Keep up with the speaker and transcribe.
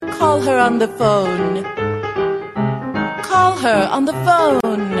Call her on the phone. Call her on the phone.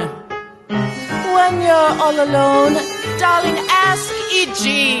 When you're all alone, darling, ask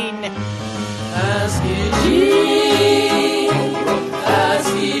Eugene. Ask Eugene.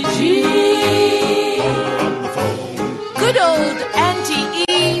 Ask Eugene. Good old Auntie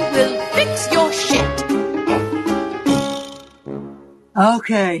E will fix your shit.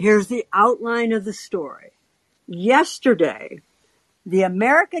 Okay, here's the outline of the story. Yesterday, the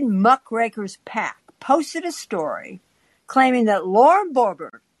American Muckrakers PAC posted a story claiming that Lauren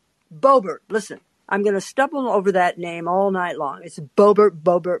Boebert, listen, I'm going to stumble over that name all night long. It's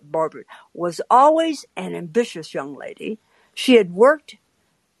Boebert, was always an ambitious young lady. She had worked,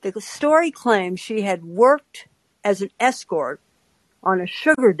 the story claims she had worked as an escort on a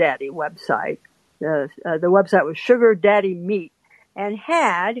sugar daddy website. The website was Sugar Daddy Meet, and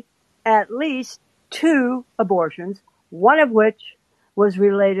had at least 2 abortions, one of which was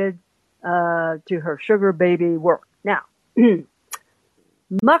related to her sugar baby work. Now,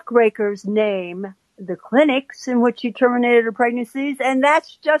 Muckrakers name the clinics in which she terminated her pregnancies, and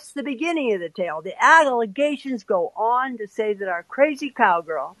that's just the beginning of the tale. The allegations go on to say that our crazy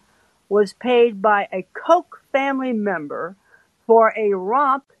cowgirl was paid by a Koch family member for a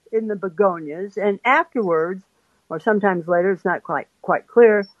romp in the begonias, and afterwards, or sometimes later, it's not quite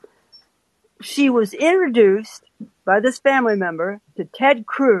clear, she was introduced by this family member to Ted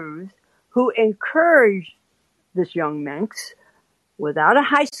Cruz, who encouraged this young minx without a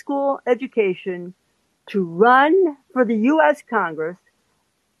high school education to run for the U.S. Congress.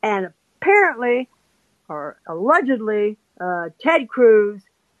 And apparently, or allegedly, Ted Cruz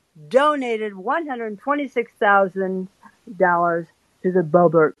donated $126,000 to the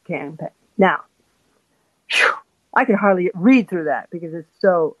Boebert campaign. Now, I can hardly read through that because it's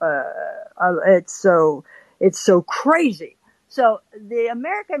so crazy. So the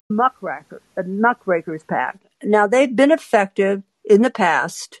American Muckrakers PAC, now they've been effective in the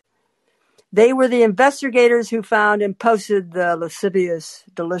past. They were the investigators who found and posted the lascivious,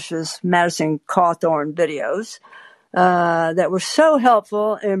 delicious Madison Cawthorn videos that were so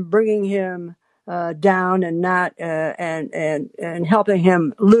helpful in bringing him down and not and helping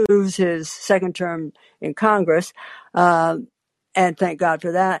him lose his second term in Congress, and thank God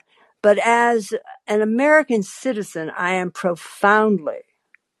for that. But as an American citizen, I am profoundly,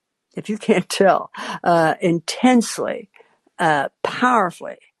 if you can't tell, intensely,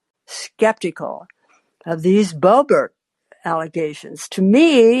 powerfully skeptical of these Boebert allegations. To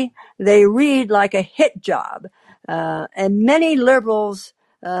me, they read like a hit job, and many liberals.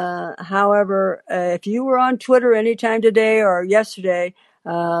 However, if you were on Twitter anytime today or yesterday,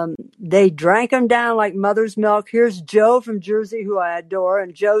 they drank them down like mother's milk. Here's Joe from Jersey, who I adore.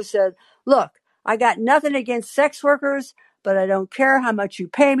 And Joe said, look, I got nothing against sex workers, but I don't care how much you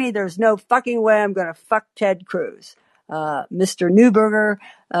pay me. There's no fucking way I'm going to fuck Ted Cruz. Mr. Newberger,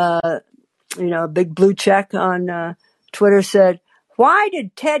 big blue check on Twitter, said, why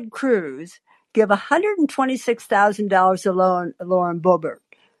did Ted Cruz give $126,000 to Lauren Boebert?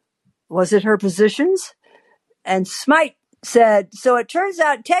 Was it her positions? And Smite said, so it turns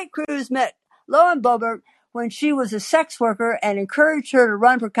out Ted Cruz met Lauren Boebert when she was a sex worker and encouraged her to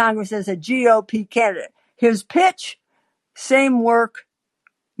run for Congress as a GOP candidate. His pitch, same work,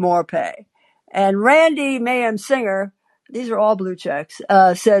 more pay. And Randy Mayhem Singer, these are all blue checks,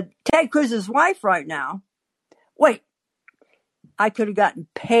 said, Ted Cruz's wife right now. Wait, I could have gotten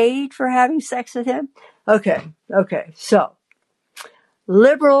paid for having sex with him? Okay, so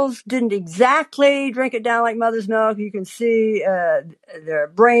liberals didn't exactly drink it down like mother's milk. You can see their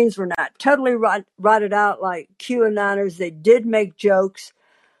brains were not totally rotted out like QAnoners. They did make jokes.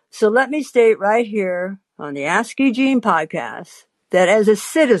 So let me state right here on the Ask Eugene podcast that as a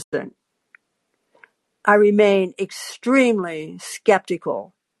citizen, I remain extremely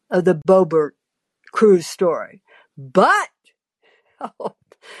skeptical of the Boebert Cruz story. But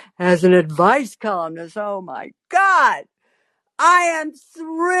as an advice columnist, oh my God, I am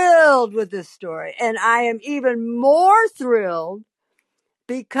thrilled with this story. And I am even more thrilled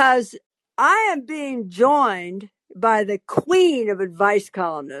because I am being joined by the queen of advice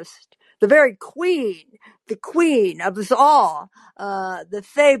columnists, the very queen, the queen of us all, the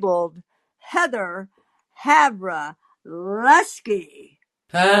fabled Heather Havra Lesky.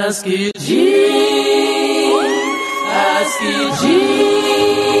 Ask Eugene. Ask Eugene.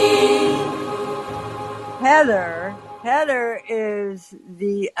 Heather is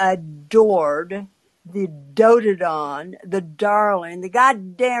the adored, the doted on, the darling, the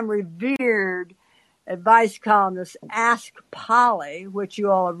goddamn revered advice columnist Ask Polly, which you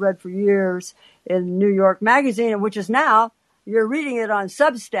all have read for years in New York Magazine, and which is now you're reading it on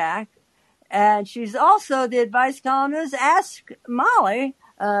Substack. And she's also the advice columnist Ask Molly,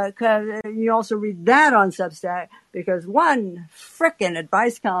 because you also read that on Substack, because one frickin'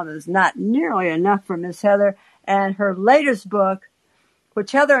 advice column is not nearly enough for Miss Heather. And her latest book,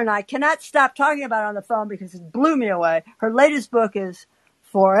 which Heather and I cannot stop talking about on the phone because it blew me away. Her latest book is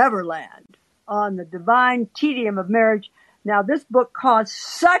Foreverland, on the divine tedium of marriage. Now, this book caused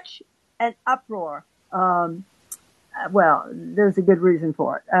such an uproar. Well, there's a good reason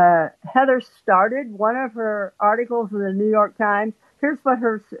for it. Heather started one of her articles in the New York Times. Here's what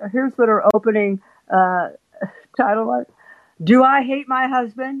her opening title was. Do I hate my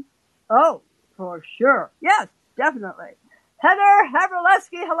husband? Oh, for sure. Yes, definitely. Heather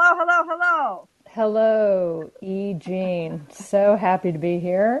Havrilesky, hello, hello, hello. Hello, E. Jean. So happy to be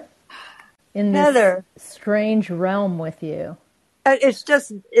here in this Heather, strange realm with you. It's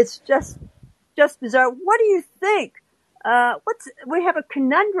just bizarre. What do you think? We have a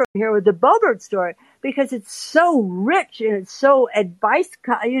conundrum here with the Boebert story because it's so rich and it's so it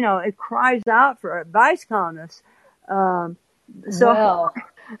cries out for advice columnists. What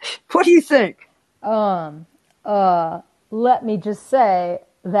do you think? Let me just say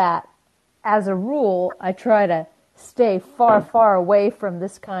that as a rule, I try to stay far, far away from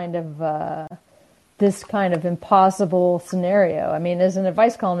this kind of impossible scenario. I mean, as an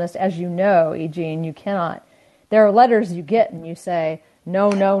advice columnist, as you know, E. Jean, you cannot. There are letters you get and you say,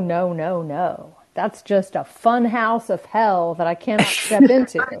 no, no, no, no, no. That's just a fun house of hell that I cannot step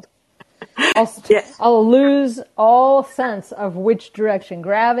into. I'll lose all sense of which direction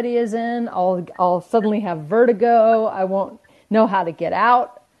gravity is in. I'll suddenly have vertigo. I won't know how to get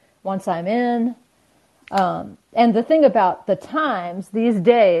out once I'm in. And the thing about the Times these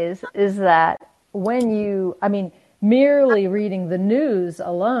days is that merely reading the news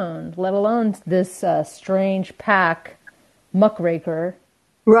alone, let alone this strange pack muckraker,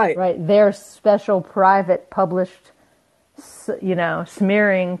 right? Their special private published,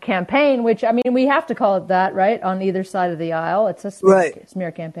 smearing campaign, which, we have to call it that, right? On either side of the aisle. It's a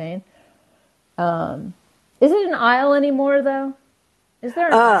smear campaign. Is it an aisle anymore, though? Is there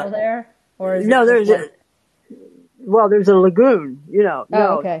an aisle there? Or is no, there's a lagoon, No,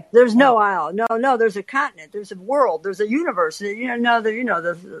 okay. There's no aisle. No, there's a continent. There's a world. There's a universe. There's left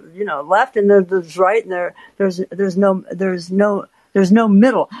and there's right, and there's no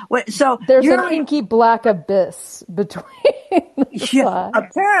middle. Wait, so there's an inky black abyss between.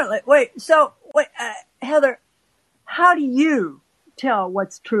 Apparently. Wait, Heather, how do you tell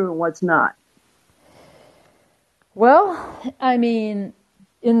what's true and what's not? Well, in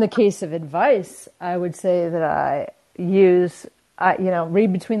the case of advice, I would say that I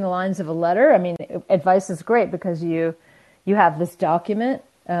read between the lines of a letter. Advice is great because you have this document,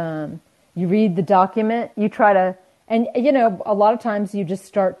 you read the document, you try to, and a lot of times you just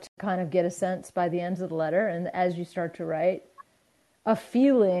start to kind of get a sense by the ends of the letter, and as you start to write, a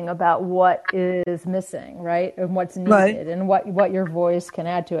feeling about what is missing, right, and what's needed, and what your voice can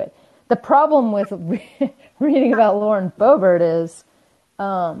add to it. The problem with reading about Lauren Boebert is,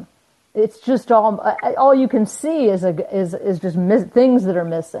 it's just all you can see is just things that are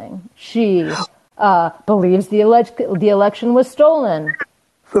missing. She believes the election was stolen.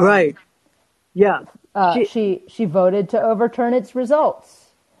 Right. Yeah. She voted to overturn its results.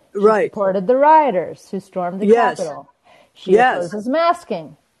 She supported the rioters who stormed the Capitol. She opposes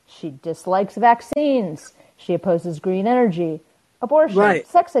masking. She dislikes vaccines. She opposes green energy, abortion,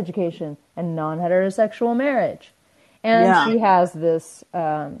 sex education, and non-heterosexual marriage. And she has this,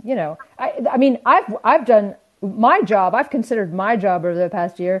 I've done my job. I've considered my job over the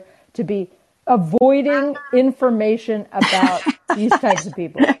past year to be avoiding information about these types of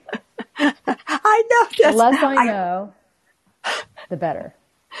people. I know. The less I know, the better.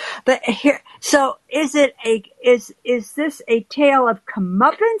 But so is this a tale of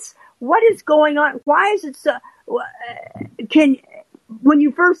comeuppance? What is going on? Why is it so? When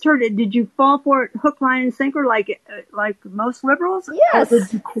you first heard it, did you fall for it hook, line, and sinker like most liberals?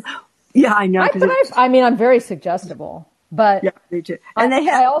 Yes. Yeah, I know. I'm very suggestible, but me too. And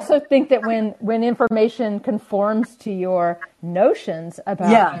I also think that when information conforms to your notions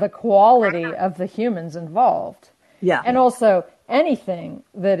about the quality of the humans involved, and also anything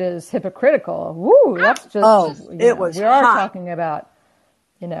that is hypocritical, that's just it was. We are talking about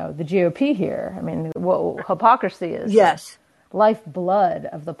the GOP here. What hypocrisy is. Yes. Lifeblood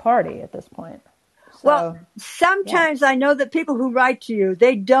of the party at this point. So, well, sometimes I know that people who write to you,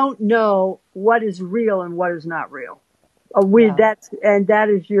 they don't know what is real and what is not real. That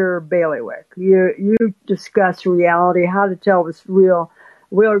is your bailiwick. You discuss reality, how to tell what's real.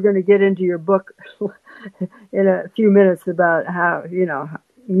 We are going to get into your book in a few minutes about how,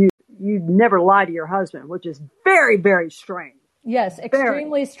 you never lie to your husband, which is very, very strange. Yes,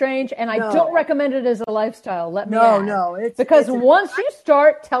 extremely strange, and I don't recommend it as a lifestyle. Let me add. No, because once you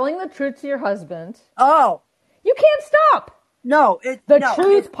start telling the truth to your husband, you can't stop.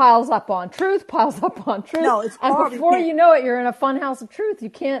 Truth piles up on truth. No, it's and horrible. before you know it, you're in a fun house of truth.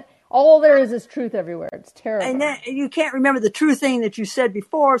 You can't. All there is truth everywhere. It's terrible. And then you can't remember the true thing that you said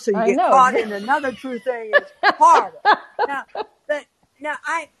before, so you get caught in another true thing. It's horrible. Now,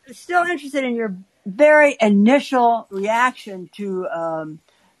 I'm still interested in your very initial reaction to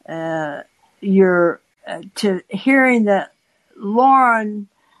to hearing that Lauren,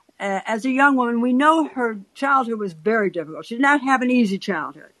 as a young woman, we know her childhood was very difficult. She did not have an easy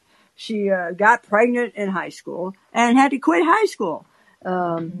childhood. She got pregnant in high school and had to quit high school,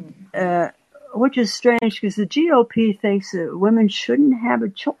 which is strange because the GOP thinks that women shouldn't have a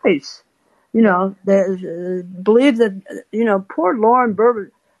choice. They believe that, poor Lauren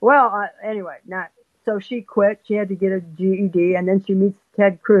Boebert. Well, anyway, so she quit. She had to get a GED, and then she meets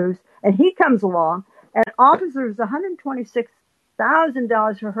Ted Cruz, and he comes along and offers her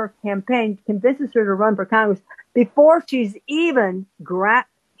 $126,000 for her campaign, convinces her to run for Congress before she's even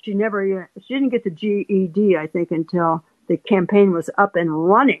she didn't get the GED, I think, until the campaign was up and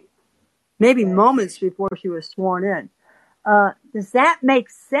running, maybe moments before she was sworn in. Does that make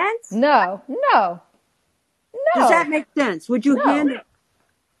sense? No. Does that make sense? Would you hand it?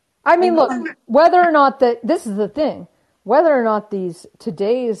 I mean, look, whether or not this is the thing, whether or not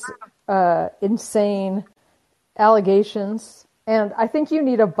today's insane allegations, and I think you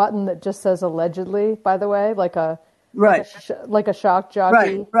need a button that just says allegedly, by the way, like a shock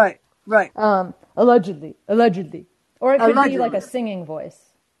jockey. Right. Allegedly. Or it could be like a singing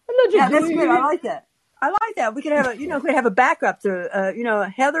voice. Allegedly. Yeah, that's good. I like that. We could have a backup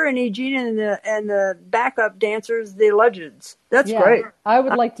to, Heather and Eugene and the backup dancers, the Allegeds. That's great. I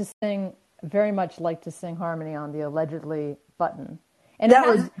would very much like to sing harmony on the allegedly button. And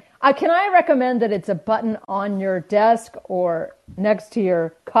can I recommend that it's a button on your desk or next to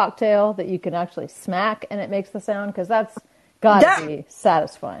your cocktail that you can actually smack and it makes the sound? Because that's got to be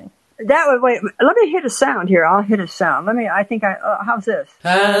satisfying. Wait, let me hit a sound here. I'll hit a sound. How's this?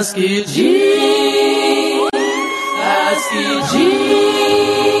 Ask Eugene. Ask Eugene.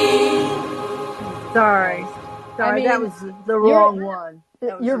 Sorry, that was the wrong one.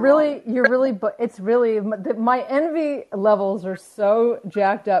 You're really, but it's really, my envy levels are so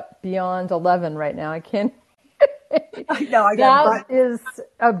jacked up beyond 11 right now. I can't. That is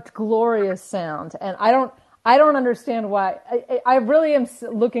a glorious sound. And I don't understand why. I really am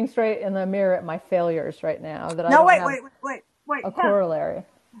looking straight in the mirror at my failures right now. Wait. A corollary.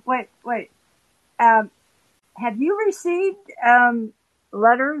 Wait. Have you received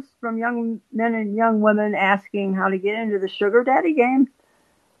letters from young men and young women asking how to get into the sugar daddy game?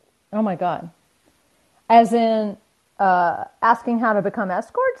 Oh my God. As in asking how to become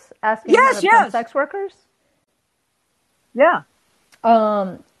escorts? Asking how to become sex workers? Yeah.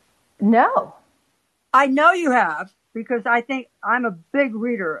 No. I know you have, because I think I'm a big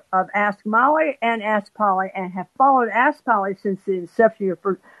reader of Ask Molly and Ask Polly, and have followed Ask Polly since the inception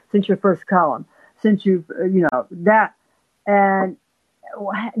since your first column, since you've, that. And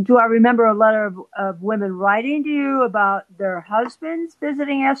do I remember a letter of women writing to you about their husbands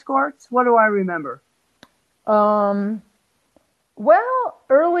visiting escorts? What do I remember? Well,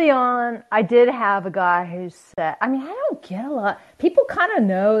 early on, I did have a guy who said, I don't get a lot. People kind of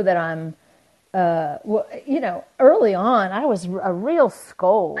know that I'm, early on, I was a real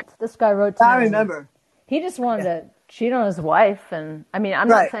scold. This guy wrote to me. I remember. He just wanted to cheat on his wife. And I'm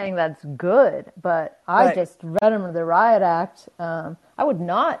not saying that's good, but I just read him the riot act. I would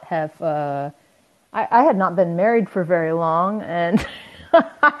not have, I had not been married for very long. And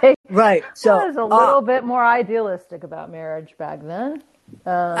I was a little bit more idealistic about marriage back then.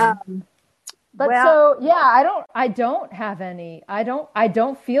 I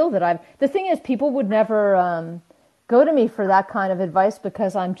don't feel that the thing is, people would never go to me for that kind of advice,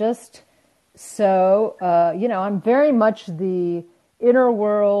 because I'm just so, I'm very much the inner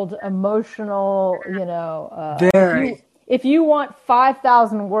world, emotional, if you want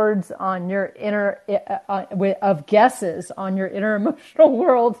 5,000 words on your inner, of guesses on your inner emotional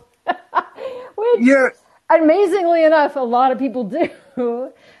world, which amazingly enough, a lot of people do.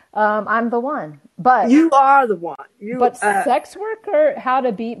 I'm the one, but you are the one. Sex worker, how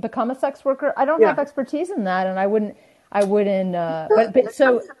to become a sex worker, I don't have expertise in that, and I wouldn't. But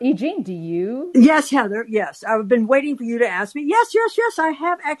so, Eugene, do you? Yes, Heather. Yes, I've been waiting for you to ask me. Yes. I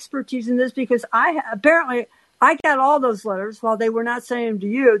have expertise in this, because I got all those letters. While they were not sending them to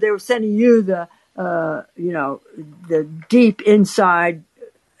you, they were sending you the the deep inside,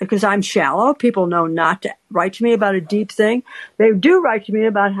 because I'm shallow. People know not to write to me about a deep thing. They do write to me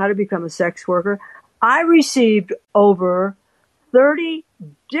about how to become a sex worker. I received over 30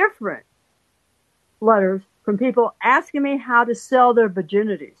 different letters from people asking me how to sell their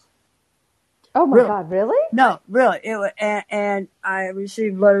virginities. Oh my God, really? No, really. And I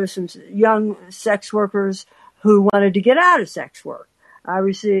received letters from young sex workers who wanted to get out of sex work. I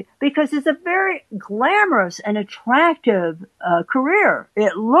received, because it's a very glamorous and attractive career.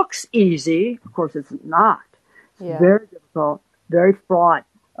 It looks easy. Of course, it's not. It's very difficult, very fraught,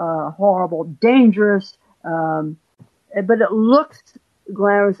 horrible, dangerous. But it looks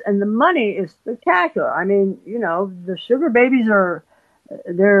glamorous, and the money is spectacular. I mean, the sugar babies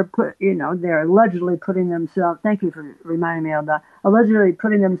they're allegedly putting themselves, thank you for reminding me of that, allegedly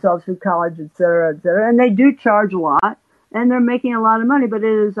putting themselves through college, et cetera, and they do charge a lot, and they're making a lot of money, but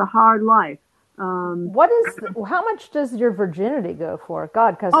it is a hard life. How much does your virginity go for?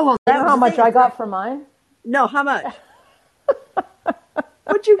 God, because you know how much I got for mine? No, how much?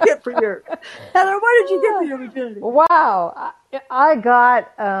 What'd you get for your, Heather, what did you get for your virginity? Wow. I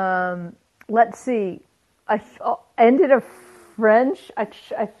got, let's see, I ended a French, I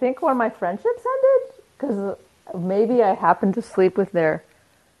think one of my friendships ended because maybe I happened to sleep with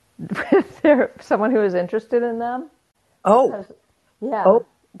someone who was interested in them. Oh. Yeah. Oh.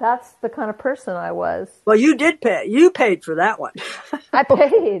 That's the kind of person I was. Well, you did pay. You paid for that one. I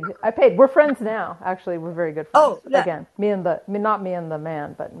paid. We're friends now. Actually, we're very good friends. Oh, yeah. Again, not me and the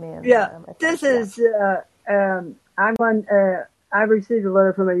man, but me and my this friends. is. I received a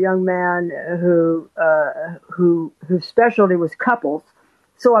letter from a young man whose specialty was couples.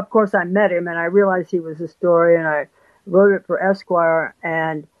 So of course I met him and I realized he was a story, and I wrote it for Esquire,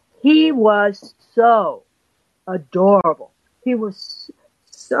 and he was so adorable. He was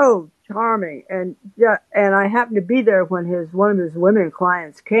so charming, and I happened to be there when one of his women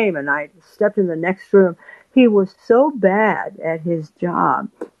clients came, and I stepped in the next room. He was so bad at his job.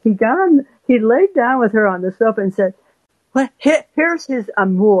 He laid down with her on the sofa and said, "Well, here's his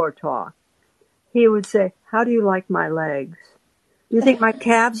amour talk." He would say, "How do you like my legs? Do you think my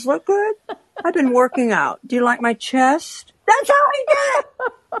calves look good? I've been working out. Do you like my chest?" That's how he did it.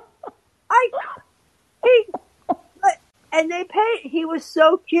 And they paid. He was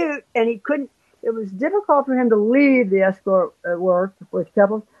so cute, and it was difficult for him to leave the escort work with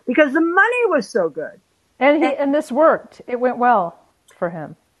couples because the money was so good. And this worked. It went well for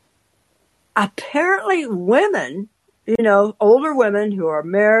him. Apparently women, older women who are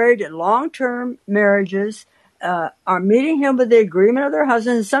married in long-term marriages, are meeting him with the agreement of their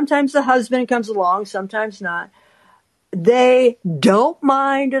husband. Sometimes the husband comes along, sometimes not. They don't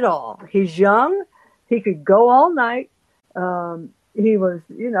mind at all. He's young. He could go all night. He was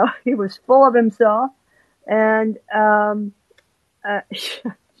full of himself, and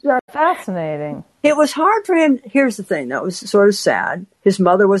fascinating. It was hard for him. Here's the thing, though. It was sort of sad. His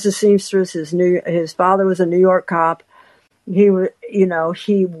mother was a seamstress. His father was a New York cop. He didn't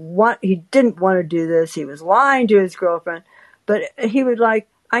want to do this. He was lying to his girlfriend, but he would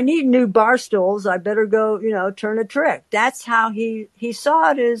I need new bar stools. I better go, turn a trick. That's how he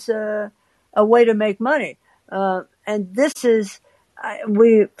saw it as a way to make money. And this is,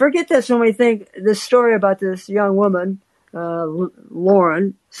 we forget this when we think this story about this young woman,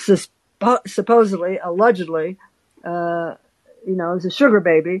 Lauren, supposedly, allegedly, is a sugar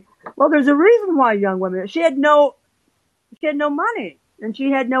baby. Well, there's a reason why young women, she had no money and she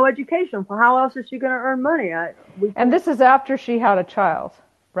had no education. Well, how else is she going to earn money? And this is after she had a child,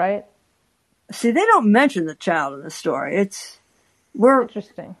 right? See, they don't mention the child in the story.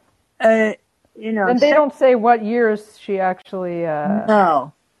 Interesting. And they don't say what years she actually.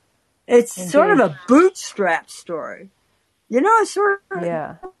 No, it's engaged. Sort of a bootstrap story. It's sort of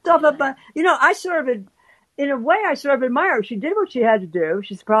stuff about. I sort of, in a way, I sort of admire her. She did what she had to do.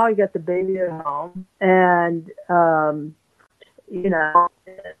 She's probably got the baby at home, and the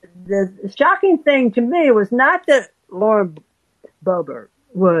shocking thing to me was not that Lauren Boebert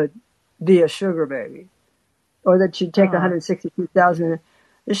would be a sugar baby, or that she'd take $162,000.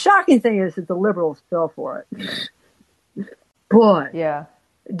 The shocking thing is that the liberals fell for it. Boy. Yeah.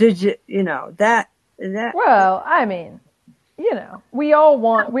 Did you, that. Well, I mean, we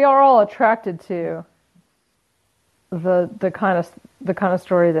are all attracted to the kind of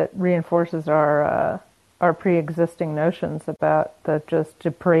story that reinforces our pre-existing notions about the just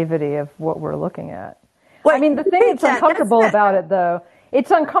depravity of what we're looking at. Wait, I mean, the thing that's uncomfortable about it, though, it's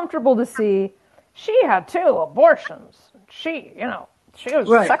uncomfortable to see she had 2 abortions. She was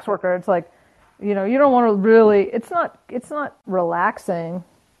a sex worker. It's like, you don't want to really, it's not relaxing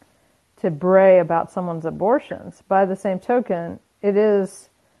to bray about someone's abortions. By the same token, it is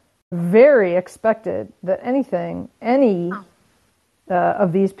very expected that any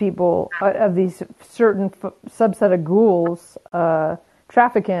of these people, of these certain subset of ghouls,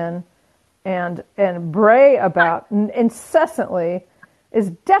 traffic in and bray about incessantly is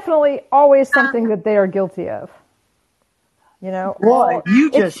definitely always something that they are guilty of. You know, Boy,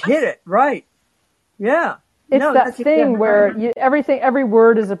 you just hit it right. Yeah. It's that thing where every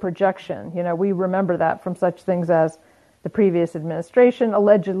word is a projection. You know, we remember that from such things as the previous administration.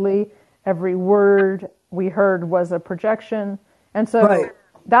 Allegedly, every word we heard was a projection. And so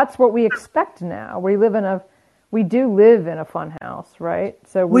that's what we expect now. We do live in a fun house, right?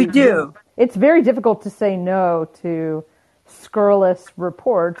 So we do. It's very difficult to say no to scurrilous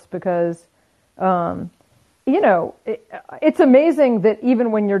reports because, you know, it's amazing that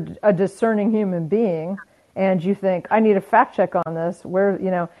even when you're a discerning human being and you think, I need a fact check on this,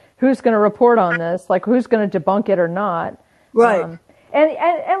 who's going to report on this? Like, who's going to debunk it or not? Right.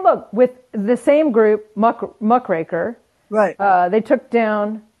 And look, with the same group, Muckraker, right? They took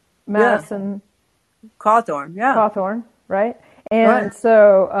down Madison Cawthorn, right? And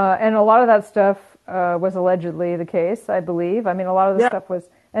so, and a lot of that stuff was allegedly the case, I believe. I mean, a lot of the stuff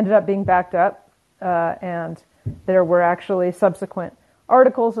ended up being backed up, and there were actually subsequent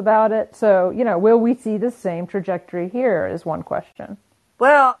articles about it. So, you know, will we see the same trajectory here is one question.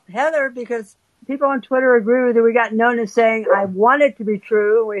 Well, Heather, because people on Twitter agree with you, we got Nona saying, I want it to be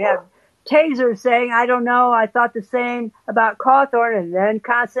true. We have Taser saying, I don't know, I thought the same about Cawthorn, and then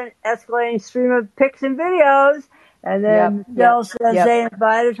constant escalating stream of pics and videos. And then Bill says they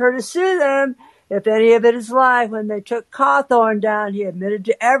invited her to sue them if any of it is live. When they took Cawthorn down, he admitted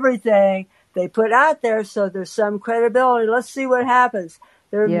to everything they put out there, so there's some credibility. Let's see what happens.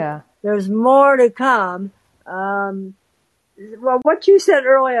 There's more to come. Well, what you said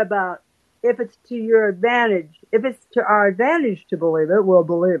earlier about if it's to your advantage, if it's to our advantage to believe it, we'll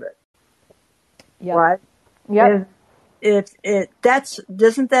believe it. Yeah. Right? Yeah.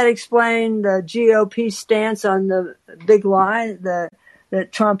 Doesn't that explain the GOP stance on the big lie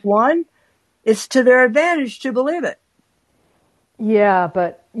that Trump won? It's to their advantage to believe it. Yeah,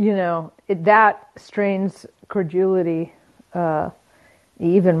 but, you know, that strains credulity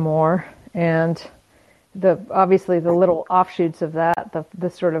even more. And obviously the little offshoots of that, the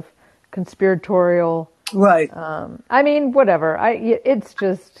sort of conspiratorial. Right. I mean, whatever. It's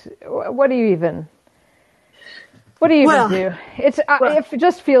just, what do you even do? It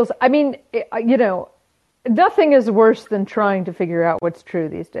just feels, I mean, you know, nothing is worse than trying to figure out what's true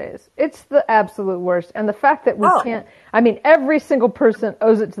these days. It's the absolute worst. And the fact that we can't, I mean, every single person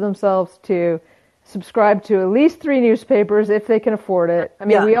owes it to themselves to subscribe to at least 3 newspapers if they can afford it. I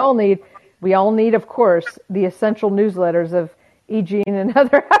mean, we all need, of course, the essential newsletters of E. Jean and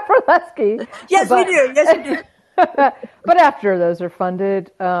Heather Aberleski. Yes, we do. Yes, we do. But after those are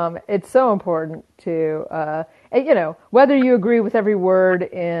funded, it's so important to, you know, whether you agree with every word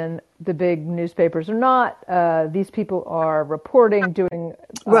in the big newspapers or not, these people are reporting, doing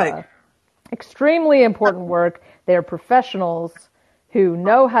extremely important work. They are professionals who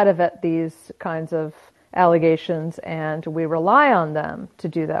know how to vet these kinds of allegations, and we rely on them to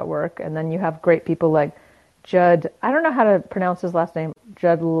do that work. And then you have great people like Judd, I don't know how to pronounce his last name,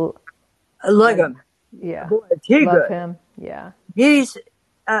 Judd Legum. Yeah. Boy, is he Love good. him. Yeah. He's,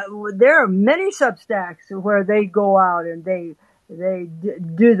 there are many Substacks where they go out and they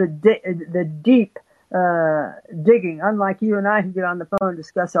do the deep, digging, unlike you and I who get on the phone and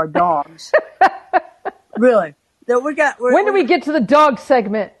discuss our dogs. Really. When do we get to the dog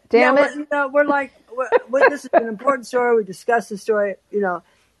segment? Damn it. You know, this is an important story. We discussed the story, you know,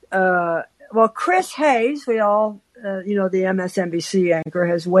 well, Chris Hayes, we all, you know, the MSNBC anchor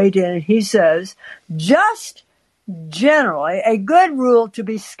has weighed in, and he says, just generally a good rule to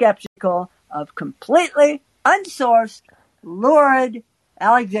be skeptical of completely unsourced, lurid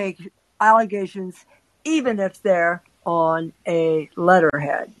allegations, even if they're on a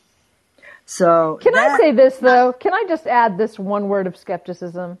letterhead. So can I say this, though? Can I just add this one word of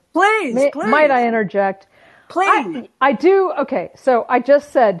skepticism? Please. Might I interject? Please. I do. Okay, so I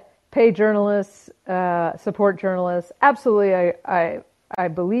just said pay journalists, support journalists. Absolutely, I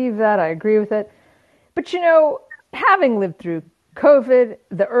believe that. I agree with it. But, you know, having lived through COVID,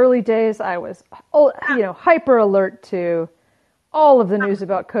 the early days, I was, you know, hyper alert to all of the news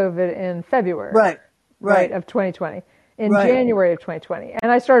about COVID in February. Right. Of 2020. In January of 2020.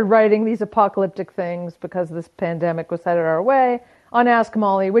 And I started writing these apocalyptic things because this pandemic was headed our way on Ask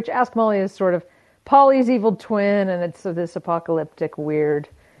Molly, which Ask Molly is sort of Polly's evil twin, and it's this apocalyptic weird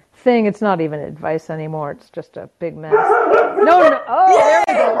thing. It's not even advice anymore. It's just a big mess. No. Oh,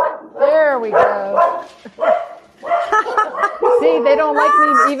 there There we go. See, they don't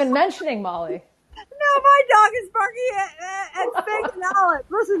like me even mentioning Molly. No, my dog is barking at fake knowledge.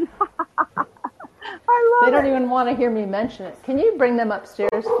 Listen, I love it. They don't even want to hear me mention it. Can you bring them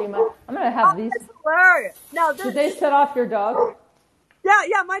upstairs? I'm going to have these. That's hilarious. Now, Did they set off your dog?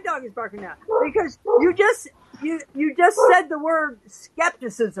 Yeah, my dog is barking now because you just said the word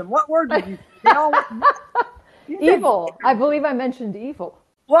skepticism. What word did you? Evil. I believe I mentioned evil.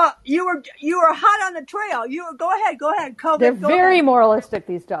 Well, you were hot on the trail. Go ahead. COVID. They're very moralistic,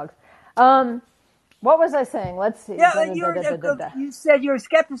 these dogs. What was I saying? Let's see. Yeah, you said your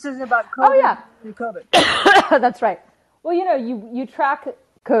skepticism about COVID. Oh yeah, COVID. That's right. Well, you track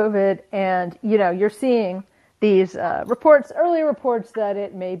COVID, and you're seeing these early reports that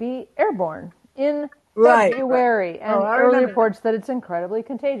it may be airborne in February, and early reports that it's incredibly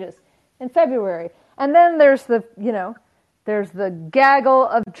contagious in February. And then there's the gaggle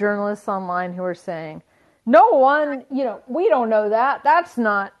of journalists online who are saying, no one, we don't know that. That's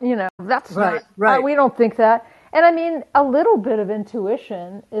not, that's not, we don't think that. And I mean, a little bit of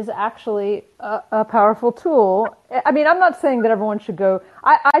intuition is actually a powerful tool. I mean, I'm not saying that everyone should go.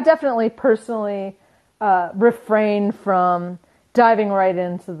 I definitely personally refrain from diving right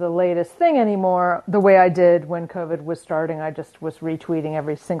into the latest thing anymore the way I did when COVID was starting. I just was retweeting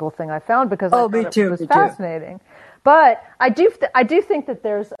every single thing I found because I thought it was fascinating. But I do think that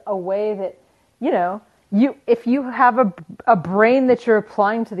there's a way that, if you have a brain that you're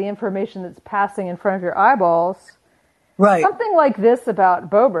applying to the information that's passing in front of your eyeballs, right? Something like this about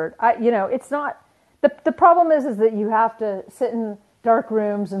Boebert, it's not. The problem is that you have to sit in dark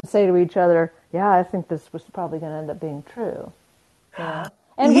rooms and say to each other, "Yeah, I think this was probably going to end up being true." And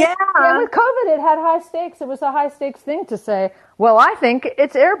with COVID, it had high stakes. It was a high stakes thing to say, "Well, I think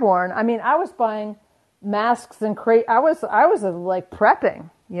it's airborne." I mean, I was buying masks and I was like prepping,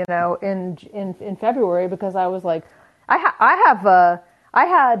 in February because I was like, I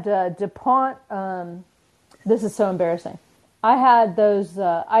had DuPont. This is so embarrassing. I had those.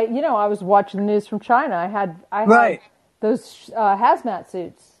 I was watching the news from China. I had those hazmat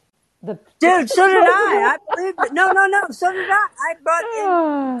suits. Dude, so did I. I believe it. No. So did I. I brought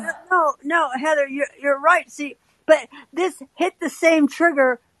in. No, Heather, you're right. See, but this hit the same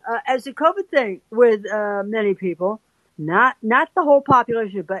trigger as the COVID thing with many people, not the whole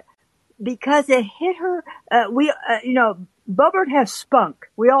population, but because it hit her. Boebert has spunk.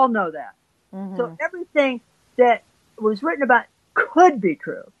 We all know that. Mm-hmm. So everything that was written about could be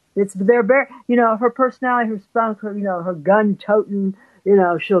true. It's her personality, her spunk, her gun toting.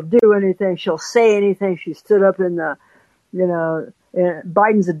 She'll do anything. She'll say anything. She stood up in in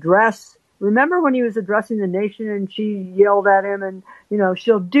Biden's address. Remember when he was addressing the nation and she yelled at him and,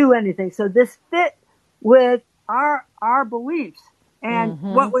 she'll do anything. So this fit with our beliefs. And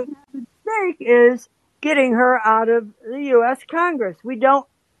what we have to stake is getting her out of the U.S. Congress. We don't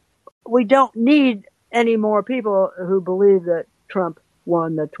need any more people who believe that Trump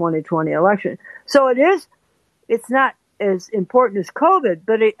won the 2020 election. So it's not as important as COVID,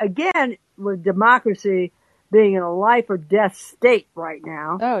 but again, with democracy being in a life or death state right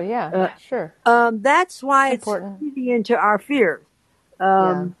now. Oh yeah, sure. That's why it's feeding into our fears.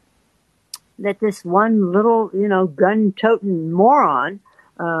 That this one little, gun-toting moron,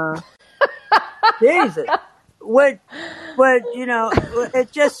 Jesus, would,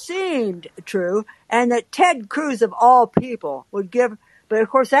 it just seemed true, and that Ted Cruz of all people would give, but of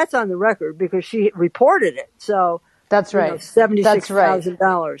course that's on the record because she reported it. So that's right,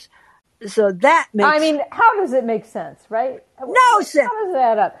 $76,000. So that makes. I mean, how does it make sense, right? No sense. How does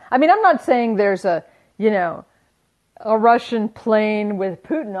that up? I mean, I'm not saying there's a Russian plane with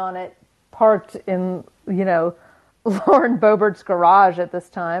Putin on it parked in, Lauren Boebert's garage at this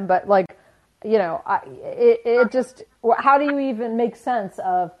time, but it just, how do you even make sense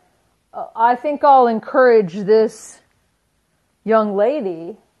of, I think I'll encourage this young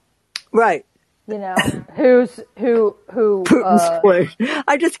lady. Right. Who Putin's plane.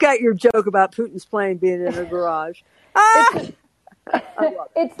 I just got your joke about Putin's plane being in a garage.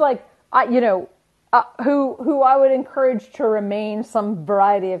 It's like, who I would encourage to remain some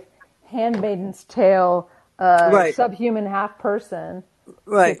variety of Handmaid's Tale, subhuman half person,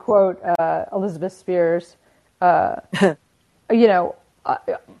 to quote Elizabeth Spears. Even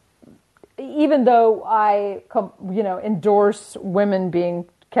though I, endorse women being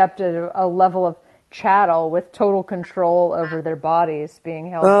kept at a level of chattel with total control over their bodies being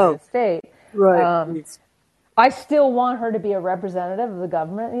held by the state. Right. I still want her to be a representative of the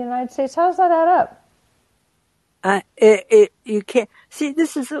government of the United States. How does that add up? You can't see.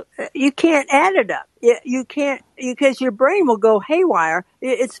 You can't add it up. You can't, because your brain will go haywire.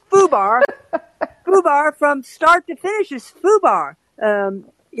 It's foobar, foobar from start to finish. It's foobar.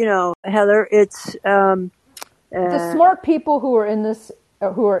 Heather. It's the smart people who are in this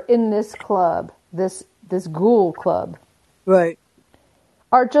club, this ghoul club, right,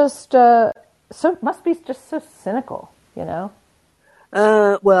 are just must be just so cynical,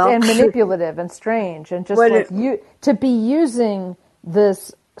 well, and manipulative and strange, and just to be using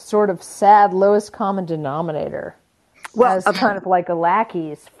this sort of sad lowest common denominator as kind of like a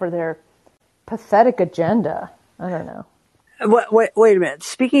lackeys for their pathetic agenda. I don't know. Wait a minute.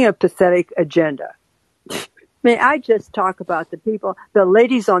 Speaking of pathetic agenda, may I just talk about the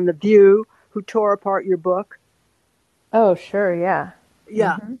ladies on The View who tore apart your book? Oh, sure, yeah.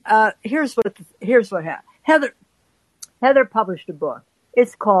 Yeah. Mm-hmm. Here's what happened. Heather published a book.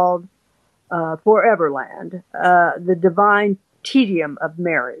 It's called Foreverland, The Divine Tedium of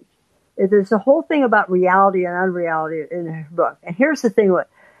Marriage. There's a whole thing about reality and unreality in her book. And here's the thing with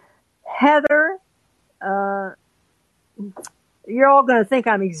Heather, you're all going to think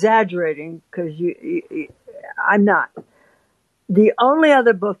I'm exaggerating, because I'm not. The only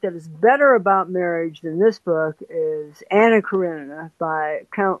other book that is better about marriage than this book is Anna Karenina by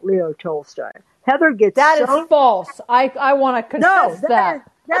Count Leo Tolstoy. Heather gets that is false. I want to contest that.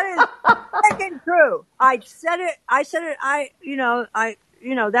 That is freaking true. I said it.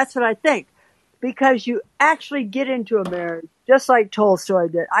 That's what I think, because you actually get into a marriage just like Tolstoy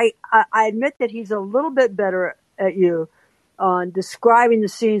did. I admit that he's a little bit better at you on describing the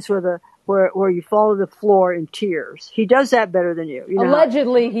scenes where you fall to the floor in tears. He does that better than you.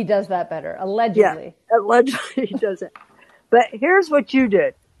 Allegedly, he does that better. Allegedly. Yeah, allegedly he does it. But here's what you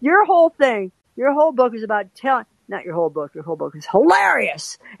did. Your whole book is about telling, not your whole book is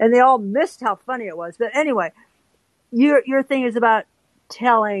hilarious. And they all missed how funny it was. But anyway, your thing is about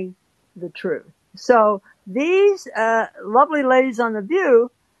telling the truth. So these lovely ladies on The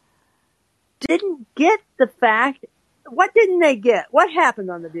View didn't get the fact. What didn't they get? What happened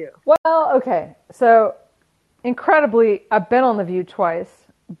on The View? Well, okay. So, incredibly, I've been on The View twice.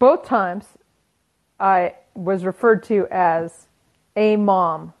 Both times, I was referred to as a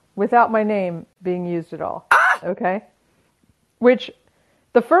mom without my name being used at all. Okay? Which,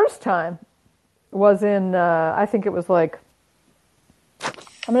 the first time was in, I think it was like,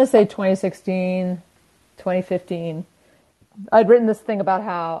 I'm going to say 2016, 2015. I'd written this thing about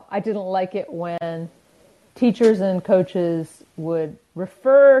how I didn't like it when teachers and coaches would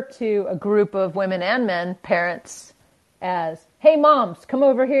refer to a group of women and men, parents, as, hey, moms, come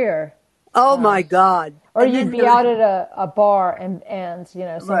over here. Oh, my God. Or you'd be out at a bar and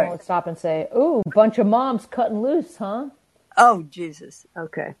someone Right. would stop and say, ooh, bunch of moms cutting loose, huh? Oh, Jesus.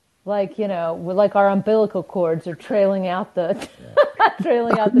 Okay. Like, like our umbilical cords are trailing out the door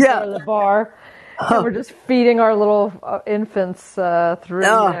of the bar. And we're just feeding our little infants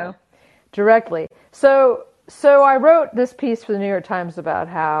through, directly. So I wrote this piece for the New York Times about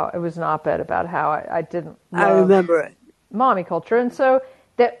how it was an op-ed about how I didn't love I remember it. mommy culture. And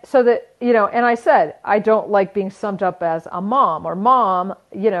and I said, I don't like being summed up as a mom or mom.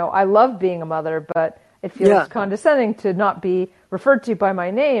 I love being a mother, but it feels condescending to not be referred to by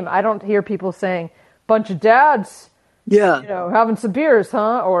my name. I don't hear people saying, bunch of dads, having some beers,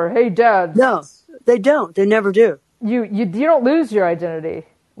 huh? Or, hey, dads. No, they don't. They never do. You don't lose your identity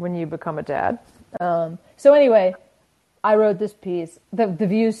when you become a dad. So anyway, I wrote this piece. The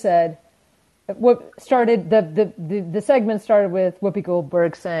View said, what started the segment started with Whoopi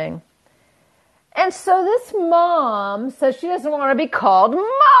Goldberg saying, and so this mom says she doesn't want to be called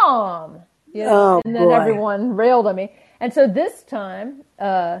mom. And then everyone railed on me. And so this time,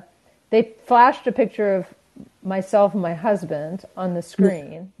 they flashed a picture of myself and my husband on the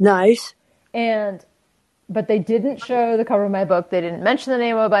screen. Nice. But they didn't show the cover of my book. They didn't mention the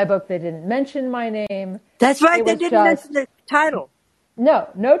name of my book. They didn't mention my name. That's right. They didn't mention the title.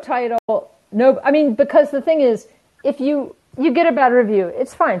 No title. No, I mean, because the thing is, if you get a bad review,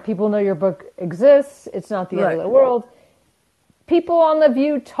 it's fine. People know your book exists. It's not the end of the world. People on The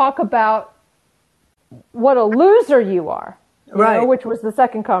View talk about what a loser you are, which was the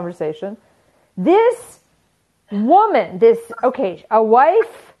second conversation. This woman, a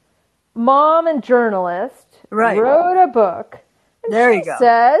wife, mom, and journalist, wrote a book. And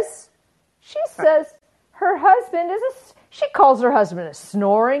she says her husband she calls her husband a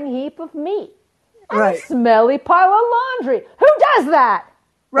snoring heap of meat and a smelly pile of laundry. Who does that?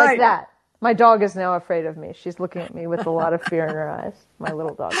 Like that. My dog is now afraid of me. She's looking at me with a lot of fear in her eyes. My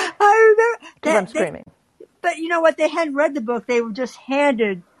little dog. I remember. Because I'm screaming. But you know what? They hadn't read the book. They were just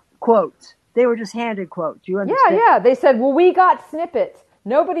handed quotes. They were just handed quotes. You understand? Yeah. They said, well, we got snippets.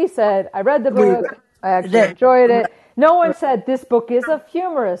 Nobody said, I read the book. I actually enjoyed it. No one said this book is a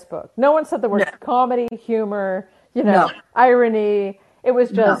humorous book. No one said the word comedy, humor, irony. It was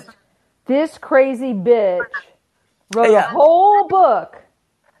just this crazy bitch wrote a whole book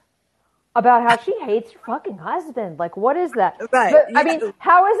about how she hates her fucking husband. Like, what is that? Right. But, I mean,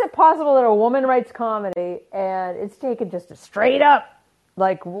 how is it possible that a woman writes comedy and it's taken just a straight up,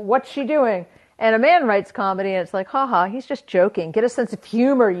 like, what's she doing? And a man writes comedy and it's like, haha, he's just joking. Get a sense of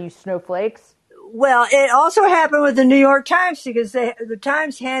humor, you snowflakes. Well, it also happened with the New York Times because the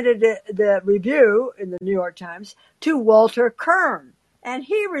Times handed the review in the New York Times to Walter Kern, and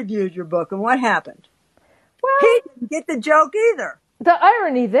he reviewed your book. And what happened? Well, he didn't get the joke either. The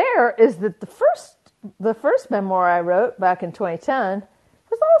irony there is that the first memoir I wrote back in 2010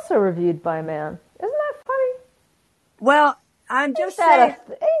 was also reviewed by a man. Isn't that funny? Well, I'm just saying.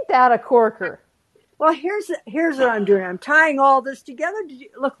 Ain't that a corker? Well, here's what I'm doing. I'm tying all this together.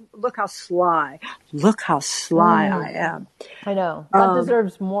 Look how sly. Look how sly I am. I know. That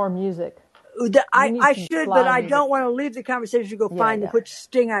deserves more music. I should, but I don't want to leave the conversation to go find which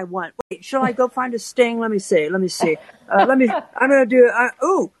sting I want. Wait, shall I go find a sting? Let me see. I'm going to do it.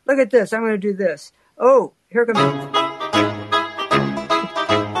 Ooh, look at this. I'm going to do this. Oh, here comes.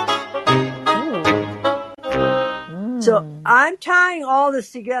 So I'm tying all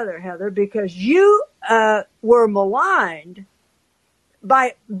this together, Heather, because you were maligned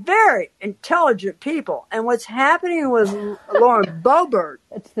by very intelligent people. And what's happening with Lauren Boebert,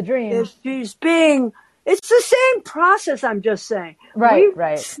 it's the dream. Is it's the same process, I'm just saying. Right.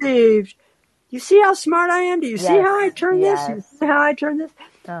 Received, you see how smart I am? Do you see how I turn this? You see how I turn this?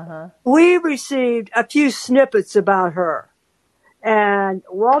 Uh-huh. We received a few snippets about her. And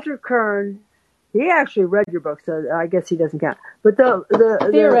Walter Kern, he actually read your book, so I guess he doesn't count. But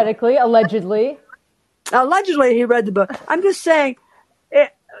theoretically, allegedly he read the book. I'm just saying,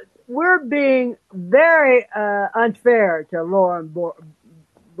 we're being very unfair to Lauren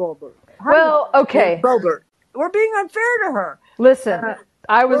Boebert. Well, okay, Boebert. We're being unfair to her. Listen,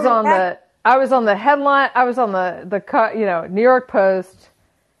 I was on the headline. I was on the New York Post.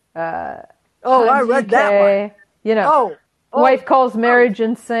 I read that one. Wife calls marriage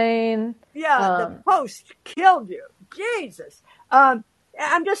insane. Yeah, the Post killed you. Jesus. I'm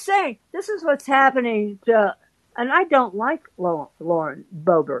just saying, this is what's happening to, and I don't like Lauren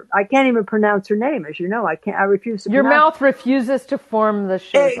Boebert. I can't even pronounce her name, as you know. I refuse to pronounce. Your mouth refuses to form the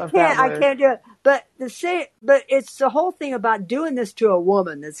shape of that word. I can't do it. But it's the whole thing about doing this to a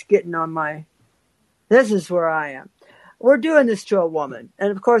woman that's getting on my, this is where I am. We're doing this to a woman.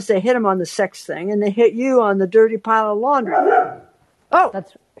 And of course they hit him on the sex thing and they hit you on the dirty pile of laundry. Oh,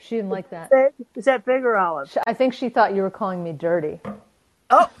 she didn't like that. Is that big or olive? I think she thought you were calling me dirty.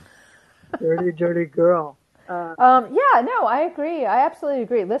 Oh, dirty girl. I agree. I absolutely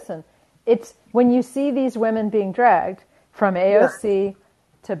agree. Listen, it's when you see these women being dragged from AOC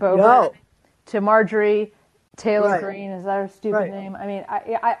to Boebert to Marjorie Taylor Greene, is that her stupid name? I mean,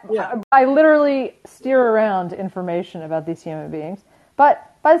 I literally steer around information about these human beings,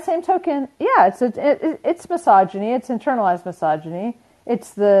 but by the same token, it's misogyny. It's internalized misogyny.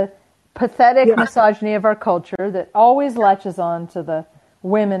 It's the pathetic misogyny of our culture that always latches on to the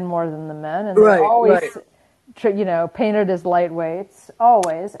women more than the men, and they're always, painted as lightweights,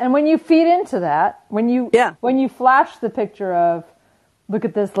 always. And when you feed into that, when you flash the picture of, look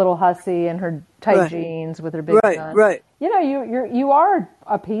at this little hussy in her tight jeans with her big gun, you are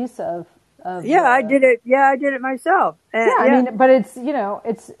a piece of. I did it. Yeah, I did it myself. I mean, but it's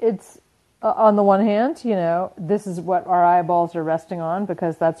it's on the one hand, this is what our eyeballs are resting on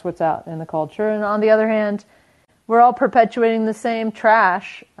because that's what's out in the culture, and on the other hand, we're all perpetuating the same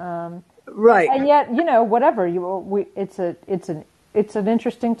trash. Right. And yet, whatever it's an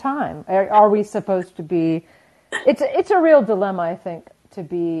interesting time. Are we supposed to be? It's a real dilemma, I think, to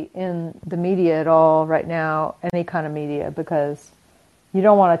be in the media at all right now, any kind of media, because you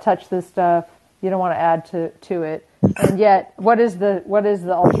don't want to touch this stuff, you don't want to add to it, and yet, what is the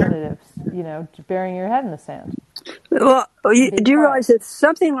alternative? To burying your head in the sand. Well, do you realize that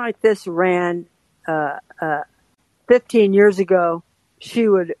something like this ran 15 years ago?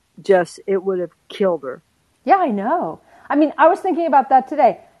 It would have killed her. Yeah, I know. I mean, I was thinking about that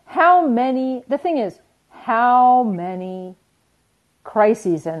today. How many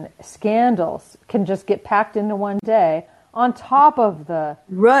crises and scandals can just get packed into one day on top of the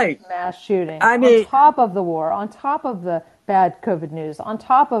mass shooting, on top of the war, on top of the bad COVID news, on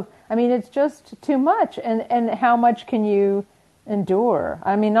top of, it's just too much. And how much can you endure?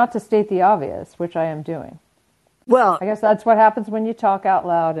 I mean, not to state the obvious, which I am doing. Well, I guess that's what happens when you talk out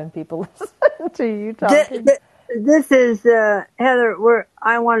loud and people listen. to you talking. This is Heather.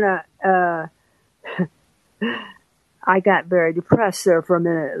 I got very depressed there for a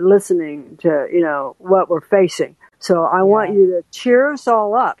minute listening to what we're facing. So I want you to cheer us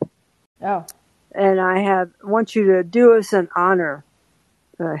all up. Oh. And I want you to do us an honor,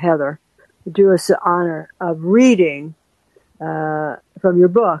 Heather. Do us the honor of reading from your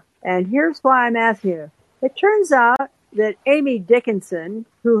book. And here's why I'm asking you. It turns out that Amy Dickinson,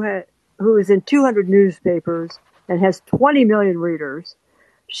 who is in 200 newspapers and has 20 million readers,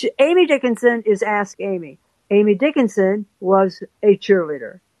 Amy Dickinson is Ask Amy. Amy Dickinson was a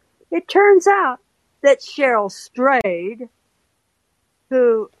cheerleader. It turns out that Cheryl Strayed,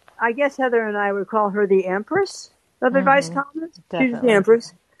 who I guess Heather and I would call her the Empress of advice columnists. She's the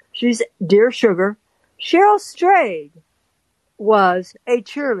Empress. She's Dear Sugar. Cheryl Strayed was a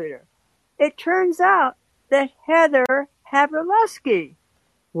cheerleader. It turns out that Heather Havrilesky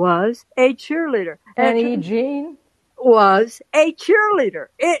was a cheerleader. Penny Jean was a cheerleader.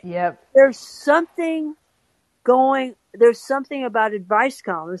 There's something about advice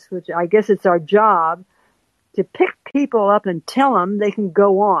columnists, which I guess it's our job to pick people up and tell them they can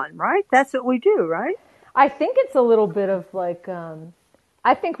go on, right? That's what we do, right? I think it's a little bit of like,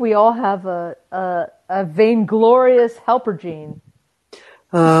 I think we all have a vainglorious helper gene.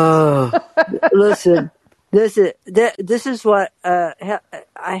 Oh, listen, this is what,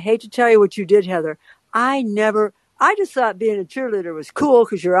 I hate to tell you what you did, Heather. I just thought being a cheerleader was cool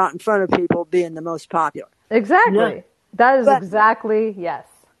because you're out in front of people being the most popular. Exactly. No. That is exactly, yes.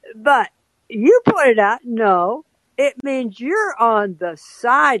 But you pointed out, no, it means you're on the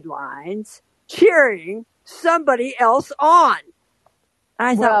sidelines cheering somebody else on.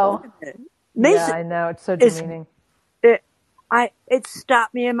 I thought, I know, it's so demeaning. It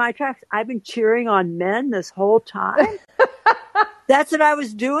stopped me in my tracks. I've been cheering on men this whole time. That's what I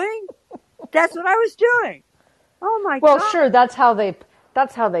was doing. That's Oh my God. Well, sure.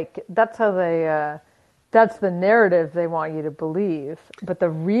 That's the narrative they want you to believe. But the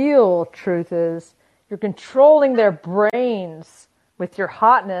real truth is you're controlling their brains with your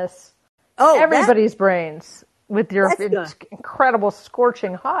hotness. Oh, everybody's brains with your incredible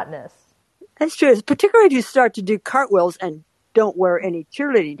scorching hotness. That's true. Particularly if you start to do cartwheels and don't wear any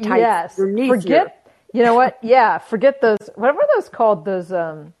cheerleading tights. Yes. You know what? Yeah. Forget those. What were those called? Those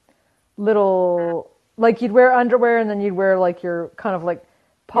little, like you'd wear underwear and then you'd wear like your kind of like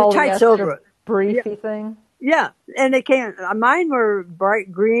polyester briefy thing. Yeah. And mine were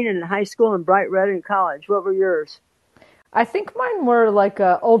bright green in high school and bright red in college. What were yours? I think mine were like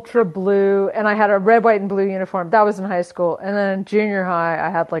ultra blue, and I had a red, white, and blue uniform. That was in high school. And then in junior high, I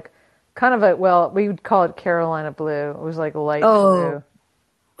had like kind of we would call it Carolina blue. It was like light blue.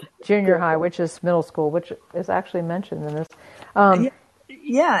 Junior high, which is middle school, which is actually mentioned in this.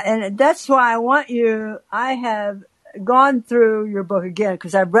 Yeah, and that's why I have gone through your book again,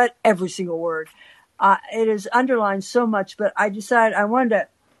 because I've read every single word. It is underlined so much, but I decided I wanted to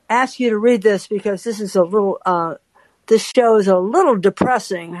ask you to read this because this is this show is a little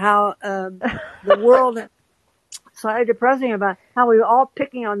depressing how the world, slightly depressing about how we're all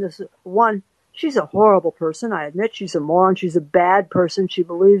picking on this one. She's a horrible person. I admit she's a moron. She's a bad person. She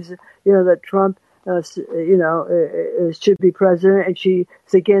believes, that Trump, should be president, and she's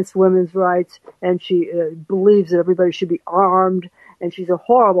against women's rights, and she believes that everybody should be armed, and she's a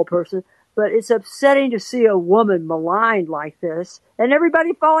horrible person. But it's upsetting to see a woman maligned like this, and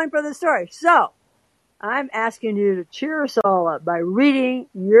everybody falling for the story. So, I'm asking you to cheer us all up by reading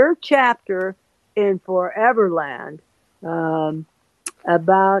your chapter in Foreverland and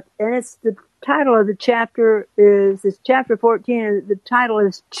it's the title of the chapter it's chapter 14, and the title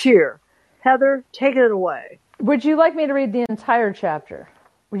is Cheer. Heather, take it away. Would you like me to read the entire chapter?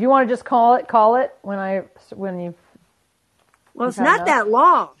 Would you want to just call it when you? Well, it's not that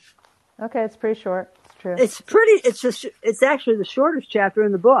long. Okay, it's pretty short. It's true. It's actually the shortest chapter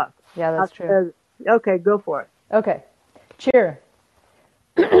in the book. Yeah, that's true. Okay, go for it. Okay. Cheer.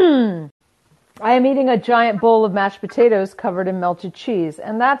 I am eating a giant bowl of mashed potatoes covered in melted cheese,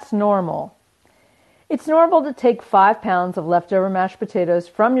 and that's normal. It's normal to take 5 pounds of leftover mashed potatoes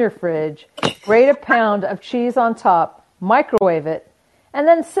from your fridge, grate a pound of cheese on top, microwave it, and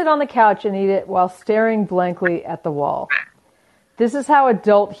then sit on the couch and eat it while staring blankly at the wall. This is how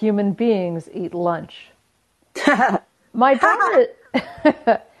adult human beings eat lunch. My daughter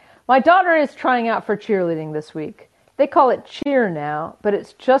is trying out for cheerleading this week. They call it cheer now, but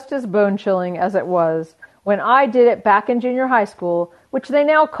it's just as bone-chilling as it was when I did it back in junior high school, which they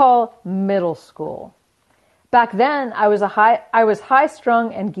now call middle school. Back then, I was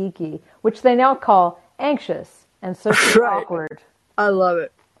high-strung and geeky, which they now call anxious and socially awkward. I love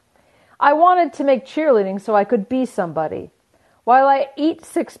it. I wanted to make cheerleading so I could be somebody. While I eat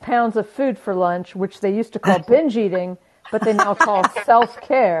 6 pounds of food for lunch, which they used to call binge eating, but they now call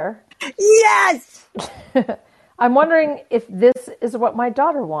self-care. Yes! I'm wondering if this is what my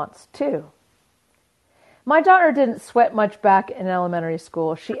daughter wants, too. My daughter didn't sweat much back in elementary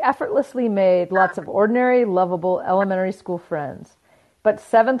school. She effortlessly made lots of ordinary, lovable elementary school friends. But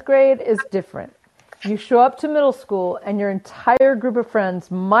 7th grade is different. You show up to middle school and your entire group of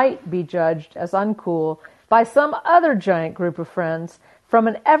friends might be judged as uncool by some other giant group of friends from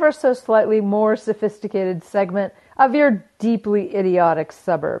an ever so slightly more sophisticated segment of your deeply idiotic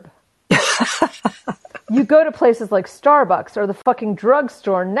suburb. You go to places like Starbucks or the fucking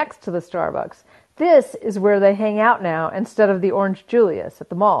drugstore next to the Starbucks. This is where they hang out now instead of the Orange Julius at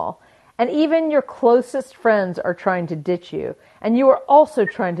the mall. And even your closest friends are trying to ditch you. And you are also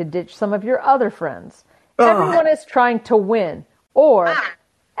trying to ditch some of your other friends. Everyone is trying to win or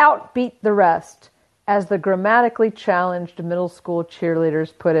outbeat the rest, as the grammatically challenged middle school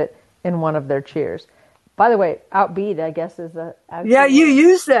cheerleaders put it in one of their cheers. By the way, outbeat, I guess, is a... Yeah, you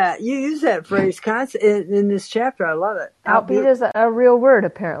use that. You use that phrase in this chapter. I love it. Outbeat is a real word,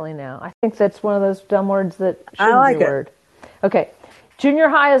 apparently, now. I think that's one of those dumb words that shouldn't be a word. Okay. Junior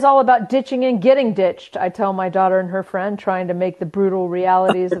high is all about ditching and getting ditched, I tell my daughter and her friend, trying to make the brutal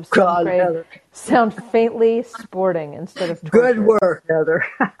realities of 7th grade Heather. sound faintly sporting instead of torture. Good work, Heather.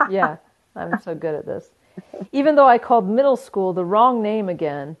 Yeah, I'm so good at this. Even though I called middle school the wrong name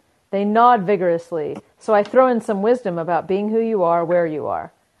again, they nod vigorously, so I throw in some wisdom about being who you are, where you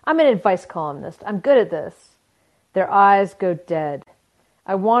are. I'm an advice columnist. I'm good at this. Their eyes go dead.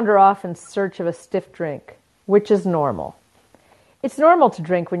 I wander off in search of a stiff drink, which is normal. It's normal to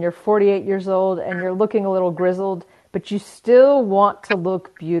drink when you're 48 years old and you're looking a little grizzled, but you still want to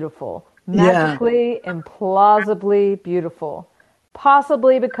look beautiful. Magically, implausibly beautiful.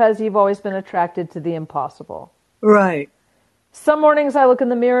 Possibly because you've always been attracted to the impossible. Right. Some mornings I look in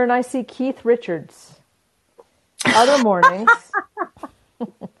the mirror and I see Keith Richards. Other mornings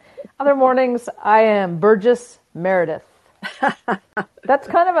I am Burgess Meredith. That's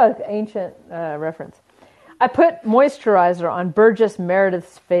kind of an ancient reference. I put moisturizer on Burgess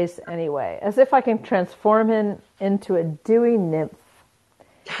Meredith's face anyway, as if I can transform him into a dewy nymph.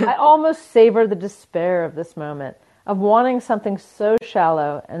 I almost savor the despair of this moment, of wanting something so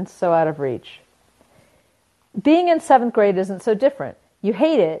shallow and so out of reach. Being in 7th grade isn't so different. You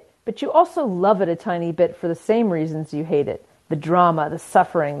hate it, but you also love it a tiny bit for the same reasons you hate it. The drama, the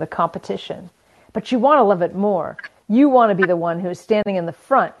suffering, the competition. But you want to love it more. You want to be the one who's standing in the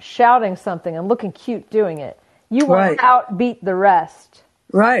front, shouting something and looking cute doing it. You want to outbeat the rest.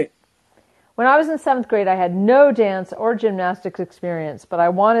 Right. When I was in 7th grade, I had no dance or gymnastics experience, but I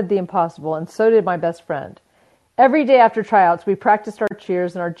wanted the impossible, and so did my best friend. Every day after tryouts, we practiced our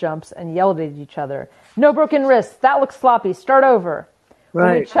cheers and our jumps and yelled at each other. No broken wrists. That looks sloppy. Start over. Right.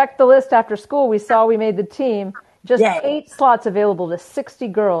 When we checked the list after school, we saw we made the team. Just 8 slots available to 60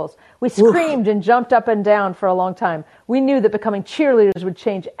 girls. We screamed and jumped up and down for a long time. We knew that becoming cheerleaders would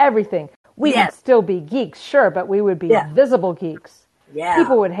change everything. We would still be geeks, sure, but we would be visible geeks. Yeah.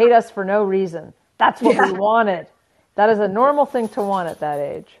 People would hate us for no reason. That's what we wanted. That is a normal thing to want at that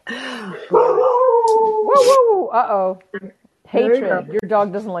age. Woo, woo, uh-oh. Hatred. Your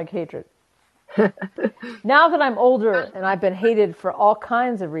dog doesn't like hatred. Now that I'm older and I've been hated for all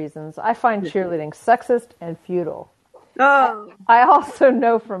kinds of reasons, I find cheerleading sexist and futile. Oh. I also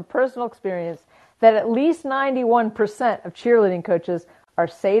know from personal experience that at least 91% of cheerleading coaches are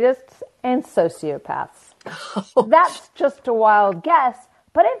sadists and sociopaths. Oh. That's just a wild guess,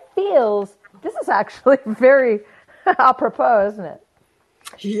 but it feels, this is actually very apropos, isn't it?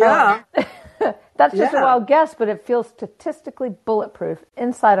 Yeah. That's just a wild guess, but it feels statistically bulletproof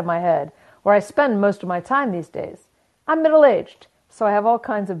inside of my head, where I spend most of my time these days. I'm middle-aged, so I have all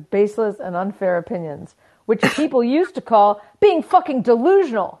kinds of baseless and unfair opinions, which people used to call being fucking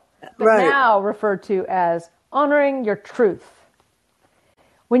delusional, but now refer to as honoring your truth.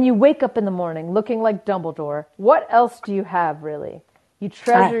 When you wake up in the morning looking like Dumbledore, what else do you have, really? You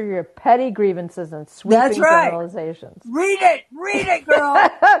treasure your petty grievances and sweeping generalizations. Read it, girl.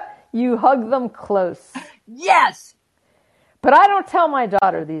 You hug them close. Yes. But I don't tell my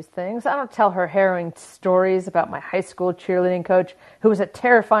daughter these things. I don't tell her harrowing stories about my high school cheerleading coach, who was a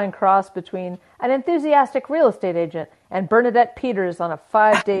terrifying cross between an enthusiastic real estate agent and Bernadette Peters on a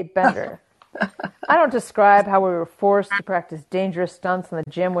 5-day bender. I don't describe how we were forced to practice dangerous stunts in the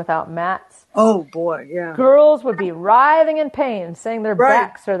gym without mats. Oh, boy, yeah. Girls would be writhing in pain, saying their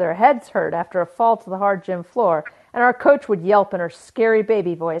backs or their heads hurt after a fall to the hard gym floor, and our coach would yelp in her scary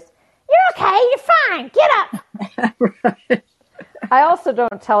baby voice, "You're okay, you're fine, get up." I also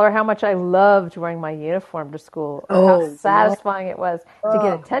don't tell her how much I loved wearing my uniform to school, or how satisfying it was to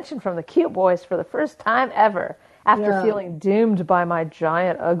get attention from the cute boys for the first time ever, after feeling doomed by my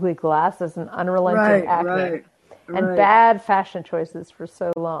giant ugly glasses and unrelenting acne and bad fashion choices for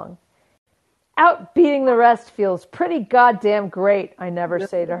so long. Outbeating the rest feels pretty goddamn great, I never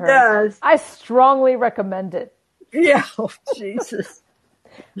say to her. Yes. I strongly recommend it. Yeah, oh, Jesus.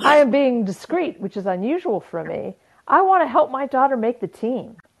 I am being discreet, which is unusual for me. I want to help my daughter make the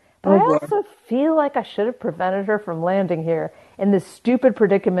team. But I also feel like I should have prevented her from landing here in this stupid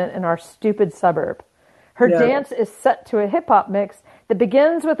predicament in our stupid suburb. Her dance is set to a hip-hop mix that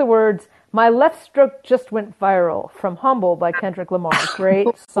begins with the words, "My left stroke just went viral," from Humble by Kendrick Lamar.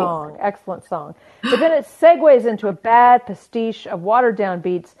 Great song. Excellent song. But then it segues into a bad pastiche of watered-down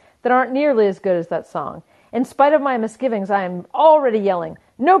beats that aren't nearly as good as that song. In spite of my misgivings, I am already yelling,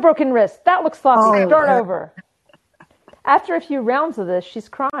 "No broken wrist. That looks sloppy. Start over." After a few rounds of this, she's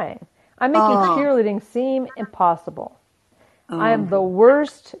crying. I'm making cheerleading seem impossible. I am the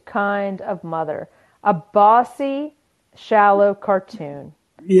worst kind of mother. A bossy, shallow cartoon.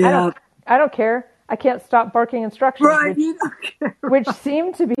 Yeah. I don't care. I can't stop barking instructions, which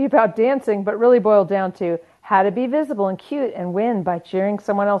seem to be about dancing, but really boil down to how to be visible and cute and win by cheering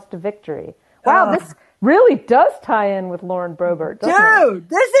someone else to victory. Wow, this really does tie in with Lauren Boebert, doesn't it? Dude,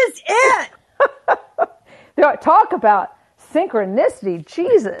 this is it! Talk about synchronicity,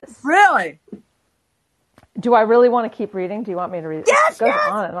 Jesus. Really? Do I really want to keep reading? Do you want me to read it? Yes, It goes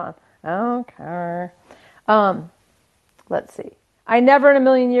on and on. Okay. Let's see. I never in a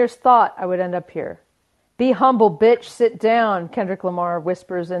million years thought I would end up here. Be humble, bitch. Sit down, Kendrick Lamar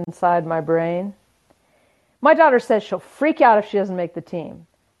whispers inside my brain. My daughter says she'll freak out if she doesn't make the team.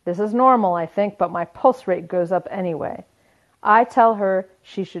 This is normal, I think, but my pulse rate goes up anyway. I tell her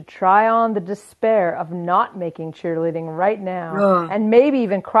she should try on the despair of not making cheerleading right now and maybe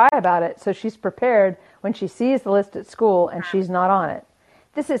even cry about it so she's prepared when she sees the list at school and she's not on it.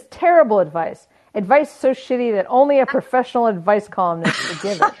 This is terrible advice. Advice so shitty that only a professional advice columnist would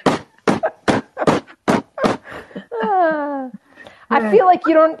give it. I feel like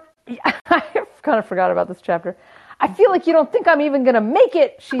you don't... I kind of forgot about this chapter. I feel like you don't think I'm even going to make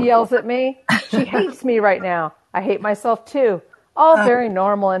it, she yells at me. She hates me right now. I hate myself too. All very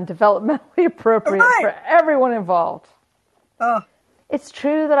normal and developmentally appropriate for everyone involved. It's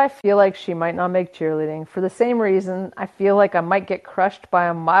true that I feel like she might not make cheerleading. For the same reason, I feel like I might get crushed by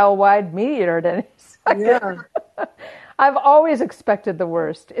a mile-wide meteor at any second. Yeah. I've always expected the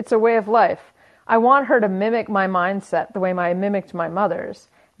worst. It's a way of life. I want her to mimic my mindset the way I mimicked my mother's.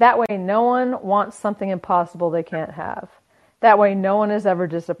 That way no one wants something impossible they can't have. That way no one is ever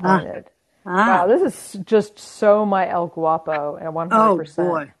disappointed. Wow, this is just so my El Guapo at 100%. Oh,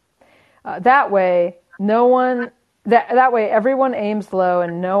 boy. That way everyone aims low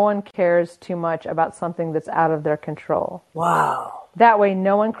and no one cares too much about something that's out of their control. Wow. That way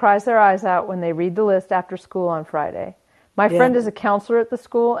no one cries their eyes out when they read the list after school on Friday. My friend is a counselor at the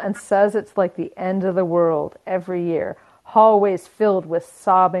school and says it's like the end of the world every year. Hallways filled with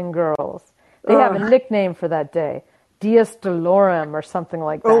sobbing girls. They have a nickname for that day. Dias Dolorum or something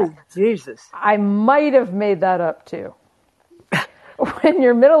like that. Oh, Jesus. I might have made that up too. When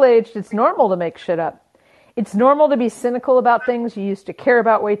you're middle-aged, it's normal to make shit up. It's normal to be cynical about things you used to care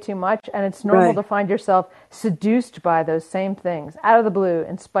about way too much, and it's normal to find yourself seduced by those same things, out of the blue,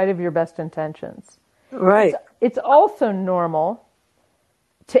 in spite of your best intentions. Right. It's also normal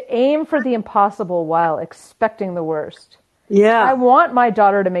to aim for the impossible while expecting the worst. Yeah. I want my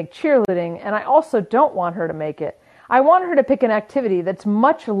daughter to make cheerleading, and I also don't want her to make it. I want her to pick an activity that's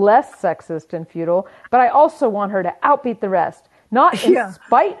much less sexist and futile, but I also want her to outbeat the rest. Not in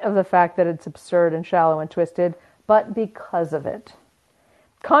spite of the fact that it's absurd and shallow and twisted, but because of it.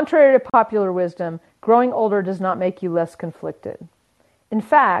 Contrary to popular wisdom, growing older does not make you less conflicted. In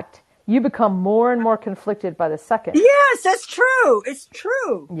fact, you become more and more conflicted by the second. Yes, that's true. It's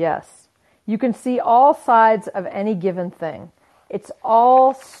true. Yes. You can see all sides of any given thing. It's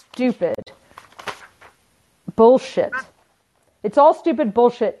all stupid bullshit. It's all stupid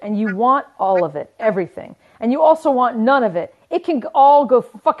bullshit, and you want all of it, everything. And you also want none of it. It can all go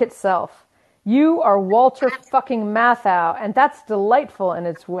fuck itself. You are Walter fucking Matthau, and that's delightful in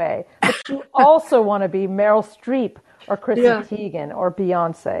its way. But you also want to be Meryl Streep or Chrissy Teigen or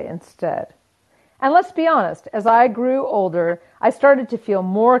Beyonce instead. And let's be honest, as I grew older, I started to feel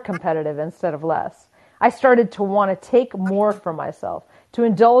more competitive instead of less. I started to want to take more for myself, to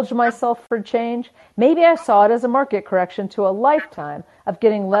indulge myself for change. Maybe I saw it as a market correction to a lifetime of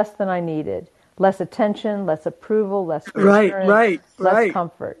getting less than I needed. Less attention, less approval, less reassurance, less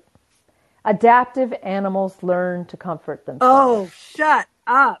comfort. Adaptive animals learn to comfort themselves. Oh, shut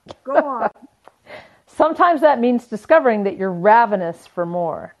up. Go on. Sometimes that means discovering that you're ravenous for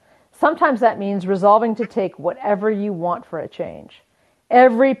more. Sometimes that means resolving to take whatever you want for a change.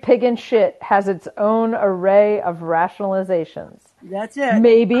 Every pig in shit has its own array of rationalizations. That's it.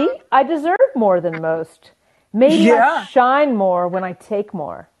 Maybe I deserve more than most. Maybe I shine more when I take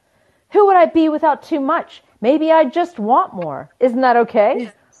more. Who would I be without too much? Maybe I just want more. Isn't that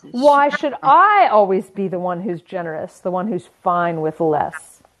okay? Why should I always be the one who's generous, the one who's fine with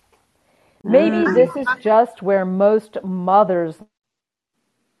less? Maybe this is just where most mothers...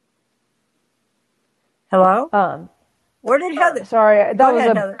 Hello? Where did Heather... Sorry, that was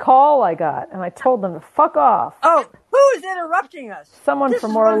a call I got, and I told them to fuck off. Oh, who is interrupting us? Someone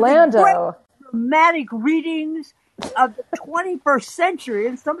from Orlando. Dramatic readings of the 21st century,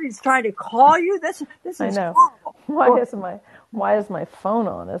 and somebody's trying to call you? This is horrible. Why is my phone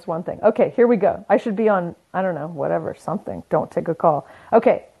on is one thing. Okay, here we go. I should be on, I don't know, whatever, something. Don't take a call.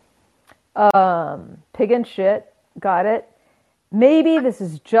 Okay. Pig and shit. Got it. Maybe this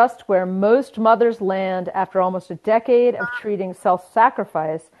is just where most mothers land after almost a decade of treating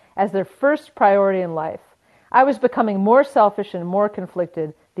self-sacrifice as their first priority in life. I was becoming more selfish and more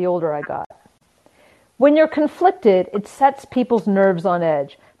conflicted the older I got. When you're conflicted, it sets people's nerves on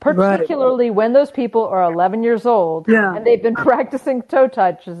edge, particularly when those people are 11 years old and they've been practicing toe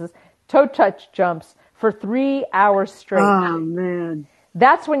touch jumps for 3 hours straight. Oh, man.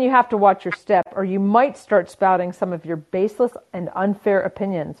 That's when you have to watch your step, or you might start spouting some of your baseless and unfair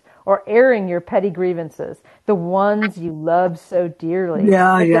opinions, or airing your petty grievances, the ones you love so dearly.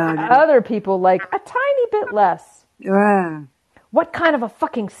 Other people like a tiny bit less. Yeah. What kind of a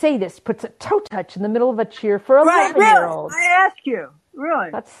fucking sadist puts a toe touch in the middle of a cheer for a 11-year-old? Really? I ask you. Really?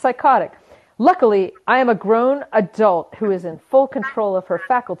 That's psychotic. Luckily, I am a grown adult who is in full control of her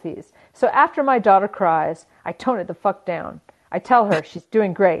faculties. So after my daughter cries, I tone it the fuck down. I tell her she's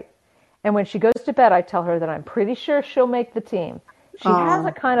doing great. And when she goes to bed, I tell her that I'm pretty sure she'll make the team. She has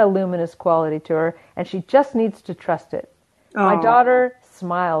a kind of luminous quality to her, and she just needs to trust it. My daughter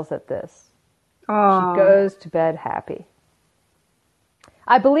smiles at this. She goes to bed happy.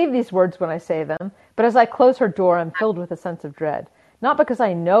 I believe these words when I say them, but as I close her door, I'm filled with a sense of dread. Not because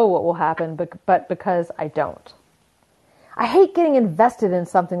I know what will happen, but because I don't. I hate getting invested in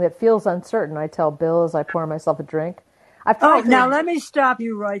something that feels uncertain, I tell Bill as I pour myself a drink. Now let me stop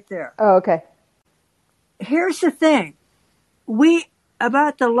you right there. Oh, okay. Here's the thing.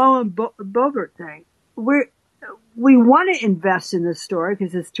 About the Lowe and Boebert thing, we want to invest in this story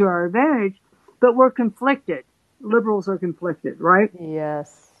because it's to our advantage, but we're conflicted. Liberals are conflicted, right?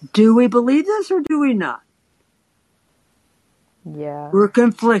 Yes. Do we believe this or do we not? Yeah. We're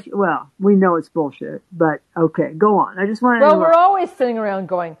conflicted. Well, we know it's bullshit, but okay, go on. I just want to... Well, we're always sitting around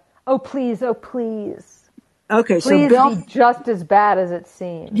going, oh, please, oh, please. Okay, please so Bill... be just as bad as it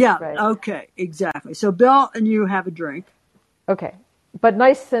seems. Yeah, right? Okay, exactly. So Bill and you have a drink. Okay. But more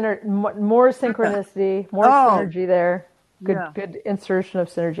synchronicity, more synergy there. Good insertion of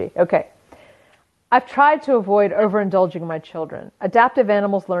synergy. Okay. I've tried to avoid overindulging my children. Adaptive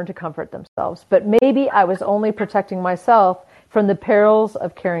animals learn to comfort themselves, but maybe I was only protecting myself from the perils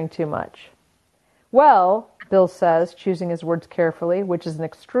of caring too much. Well, Bill says, choosing his words carefully, which is an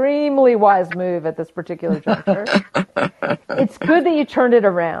extremely wise move at this particular juncture. It's good that you turned it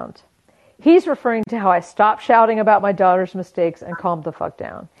around. He's referring to how I stopped shouting about my daughter's mistakes and calmed the fuck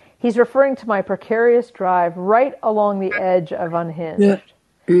down. He's referring to my precarious drive right along the edge of unhinged. Yeah.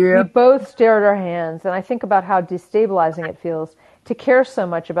 We both stare at our hands, and I think about how destabilizing it feels to care so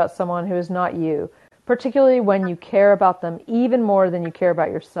much about someone who is not you, particularly when you care about them even more than you care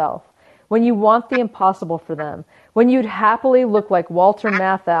about yourself, when you want the impossible for them, when you'd happily look like Walter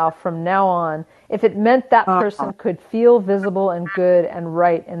Matthau from now on if it meant that person could feel visible and good and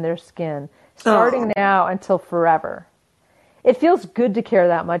right in their skin, starting now until forever. It feels good to care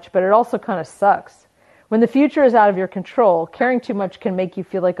that much, but it also kind of sucks. When the future is out of your control, caring too much can make you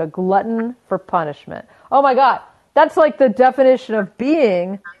feel like a glutton for punishment. Oh my God, that's like the definition of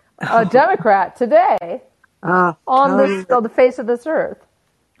being a Democrat today on the face of this earth.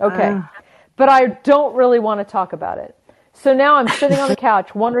 Okay, but I don't really want to talk about it. So now I'm sitting on the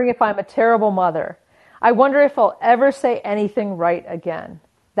couch wondering if I'm a terrible mother. I wonder if I'll ever say anything right again.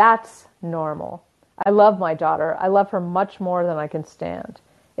 That's normal. I love my daughter. I love her much more than I can stand.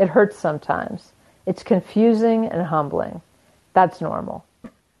 It hurts sometimes. It's confusing and humbling. That's normal.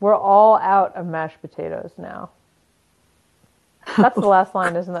 We're all out of mashed potatoes now. That's the last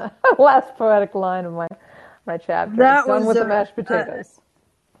line, isn't it? Last poetic line of my chapter. That Done was with the mashed potatoes.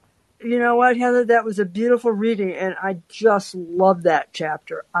 you know what, Heather? That was a beautiful reading, and I just love that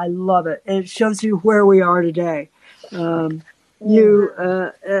chapter. I love it, and it shows you where we are today. The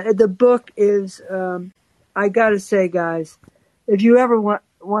book is. I got to say, guys, if you ever want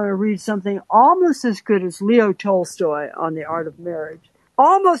to read something almost as good as Leo Tolstoy on the art of marriage,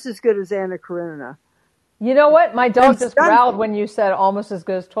 almost as good as Anna Karenina. You know what? My dog just growled when you said almost as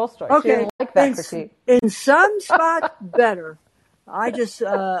good as Tolstoy. Okay, She didn't like that critique. In some spots, better. I just,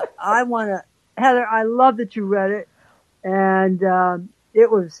 I want to, Heather, I love that you read it. And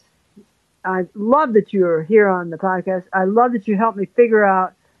I love that you're here on the podcast. I love that you helped me figure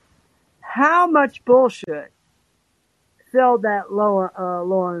out how much bullshit filled that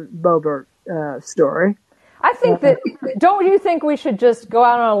Lauren Boebert story. I think that, don't you think we should just go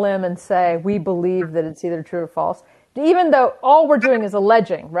out on a limb and say we believe that it's either true or false? Even though all we're doing is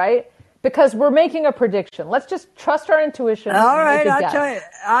alleging, right? Because we're making a prediction. Let's just trust our intuition. All right, I'll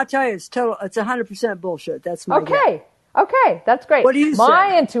tell you, it's 100% bullshit. That's my guess. Okay, that's great. What do you say?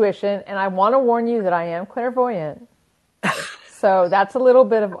 My intuition, and I want to warn you that I am clairvoyant. So that's a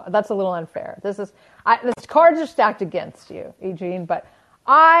little unfair. The cards are stacked against you, Eugene, but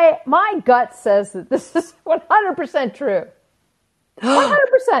my gut says that this is 100% true.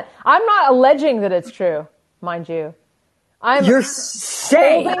 100%. I'm not alleging that it's true, mind you. You're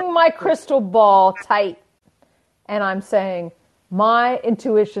saying, holding my crystal ball tight, and I'm saying my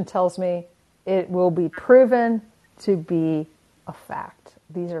intuition tells me it will be proven to be a fact.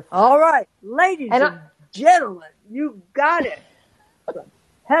 These are facts. All right, ladies and gentlemen, you got it.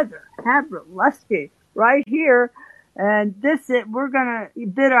 Heather Havrilesky right here. And we're going to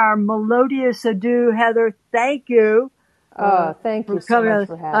bid our melodious adieu. Heather, thank you. Thank you so much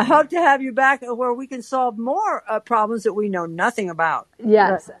for having me. I hope to have you back where we can solve more problems that we know nothing about.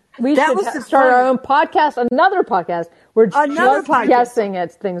 Yes. We should start our own podcast, another podcast. We're just guessing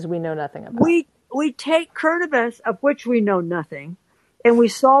at things we know nothing about. We take current events of which we know nothing, and we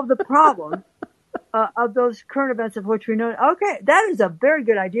solve the problem of those current events of which we know. Okay, that is a very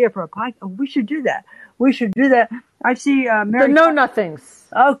good idea for a podcast. We should do that. I see Mary. The know-nothings.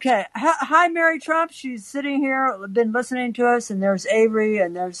 Okay. Hi, Mary Trump. She's sitting here, been listening to us, and there's Avery,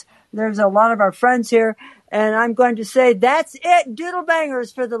 and there's a lot of our friends here. And I'm going to say that's it, Doodle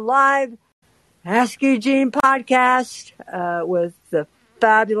Bangers, for the live Ask Eugene podcast with the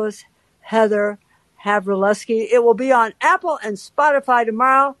fabulous Heather Havrilesky. It will be on Apple and Spotify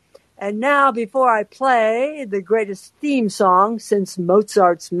tomorrow. And now, before I play the greatest theme song since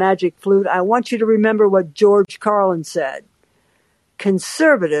Mozart's Magic Flute, I want you to remember what George Carlin said.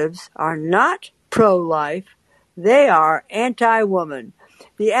 Conservatives are not pro-life. They are anti-woman.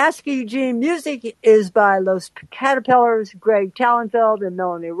 The Ask Eugene music is by Los Caterpillars, Greg Tallenfeld, and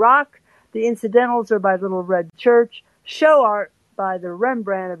Melanie Rock. The incidentals are by Little Red Church. Show art by the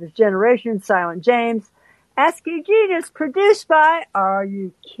Rembrandt of his generation, Silent James. Ask Eugene is produced by, are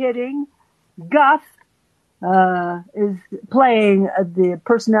you kidding? Guff is playing the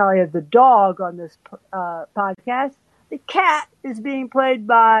personality of the dog on this podcast. The cat is being played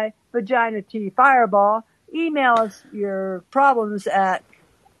by Vagina T Fireball. Email us your problems at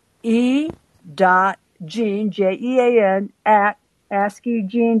e.gene, Jean, at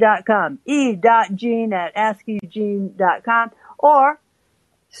askeugene.com. e.gene at askeugene.com. Or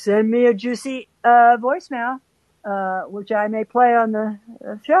send me a juicy voicemail, which I may play on the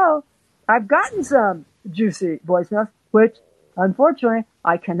show. I've gotten some juicy voicemails, which unfortunately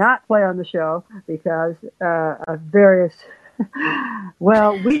I cannot play on the show because of various.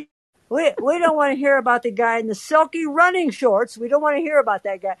 Well, we don't want to hear about the guy in the silky running shorts. We don't want to hear about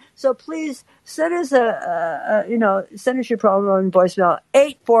that guy. So please send us send us your problem on voicemail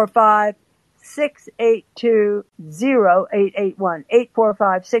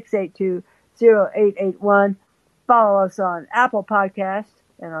 845-682-0881. 845-682-0881. Follow us on Apple Podcasts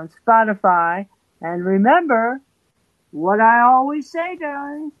and on Spotify. And remember what I always say,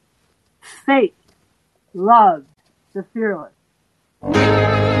 darling. Faith, love, the fearless.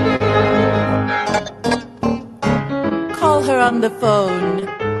 Call her on the phone.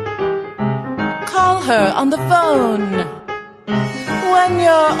 Call her on the phone. When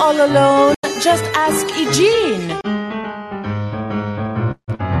you're all alone, just ask Eugene.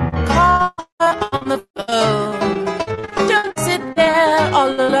 Call her on the phone. Don't sit there all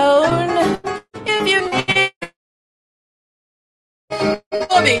alone. If you need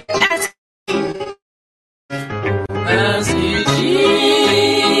for me, ask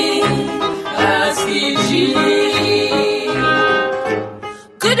Eugene. Ask Eugene.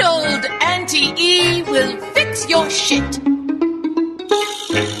 Good old Auntie E will fix your shit.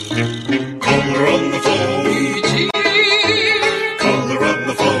 Call her on the phone. Eugene. Call her on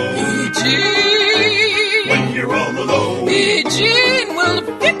the phone.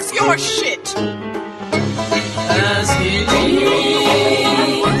 shit. As he leaves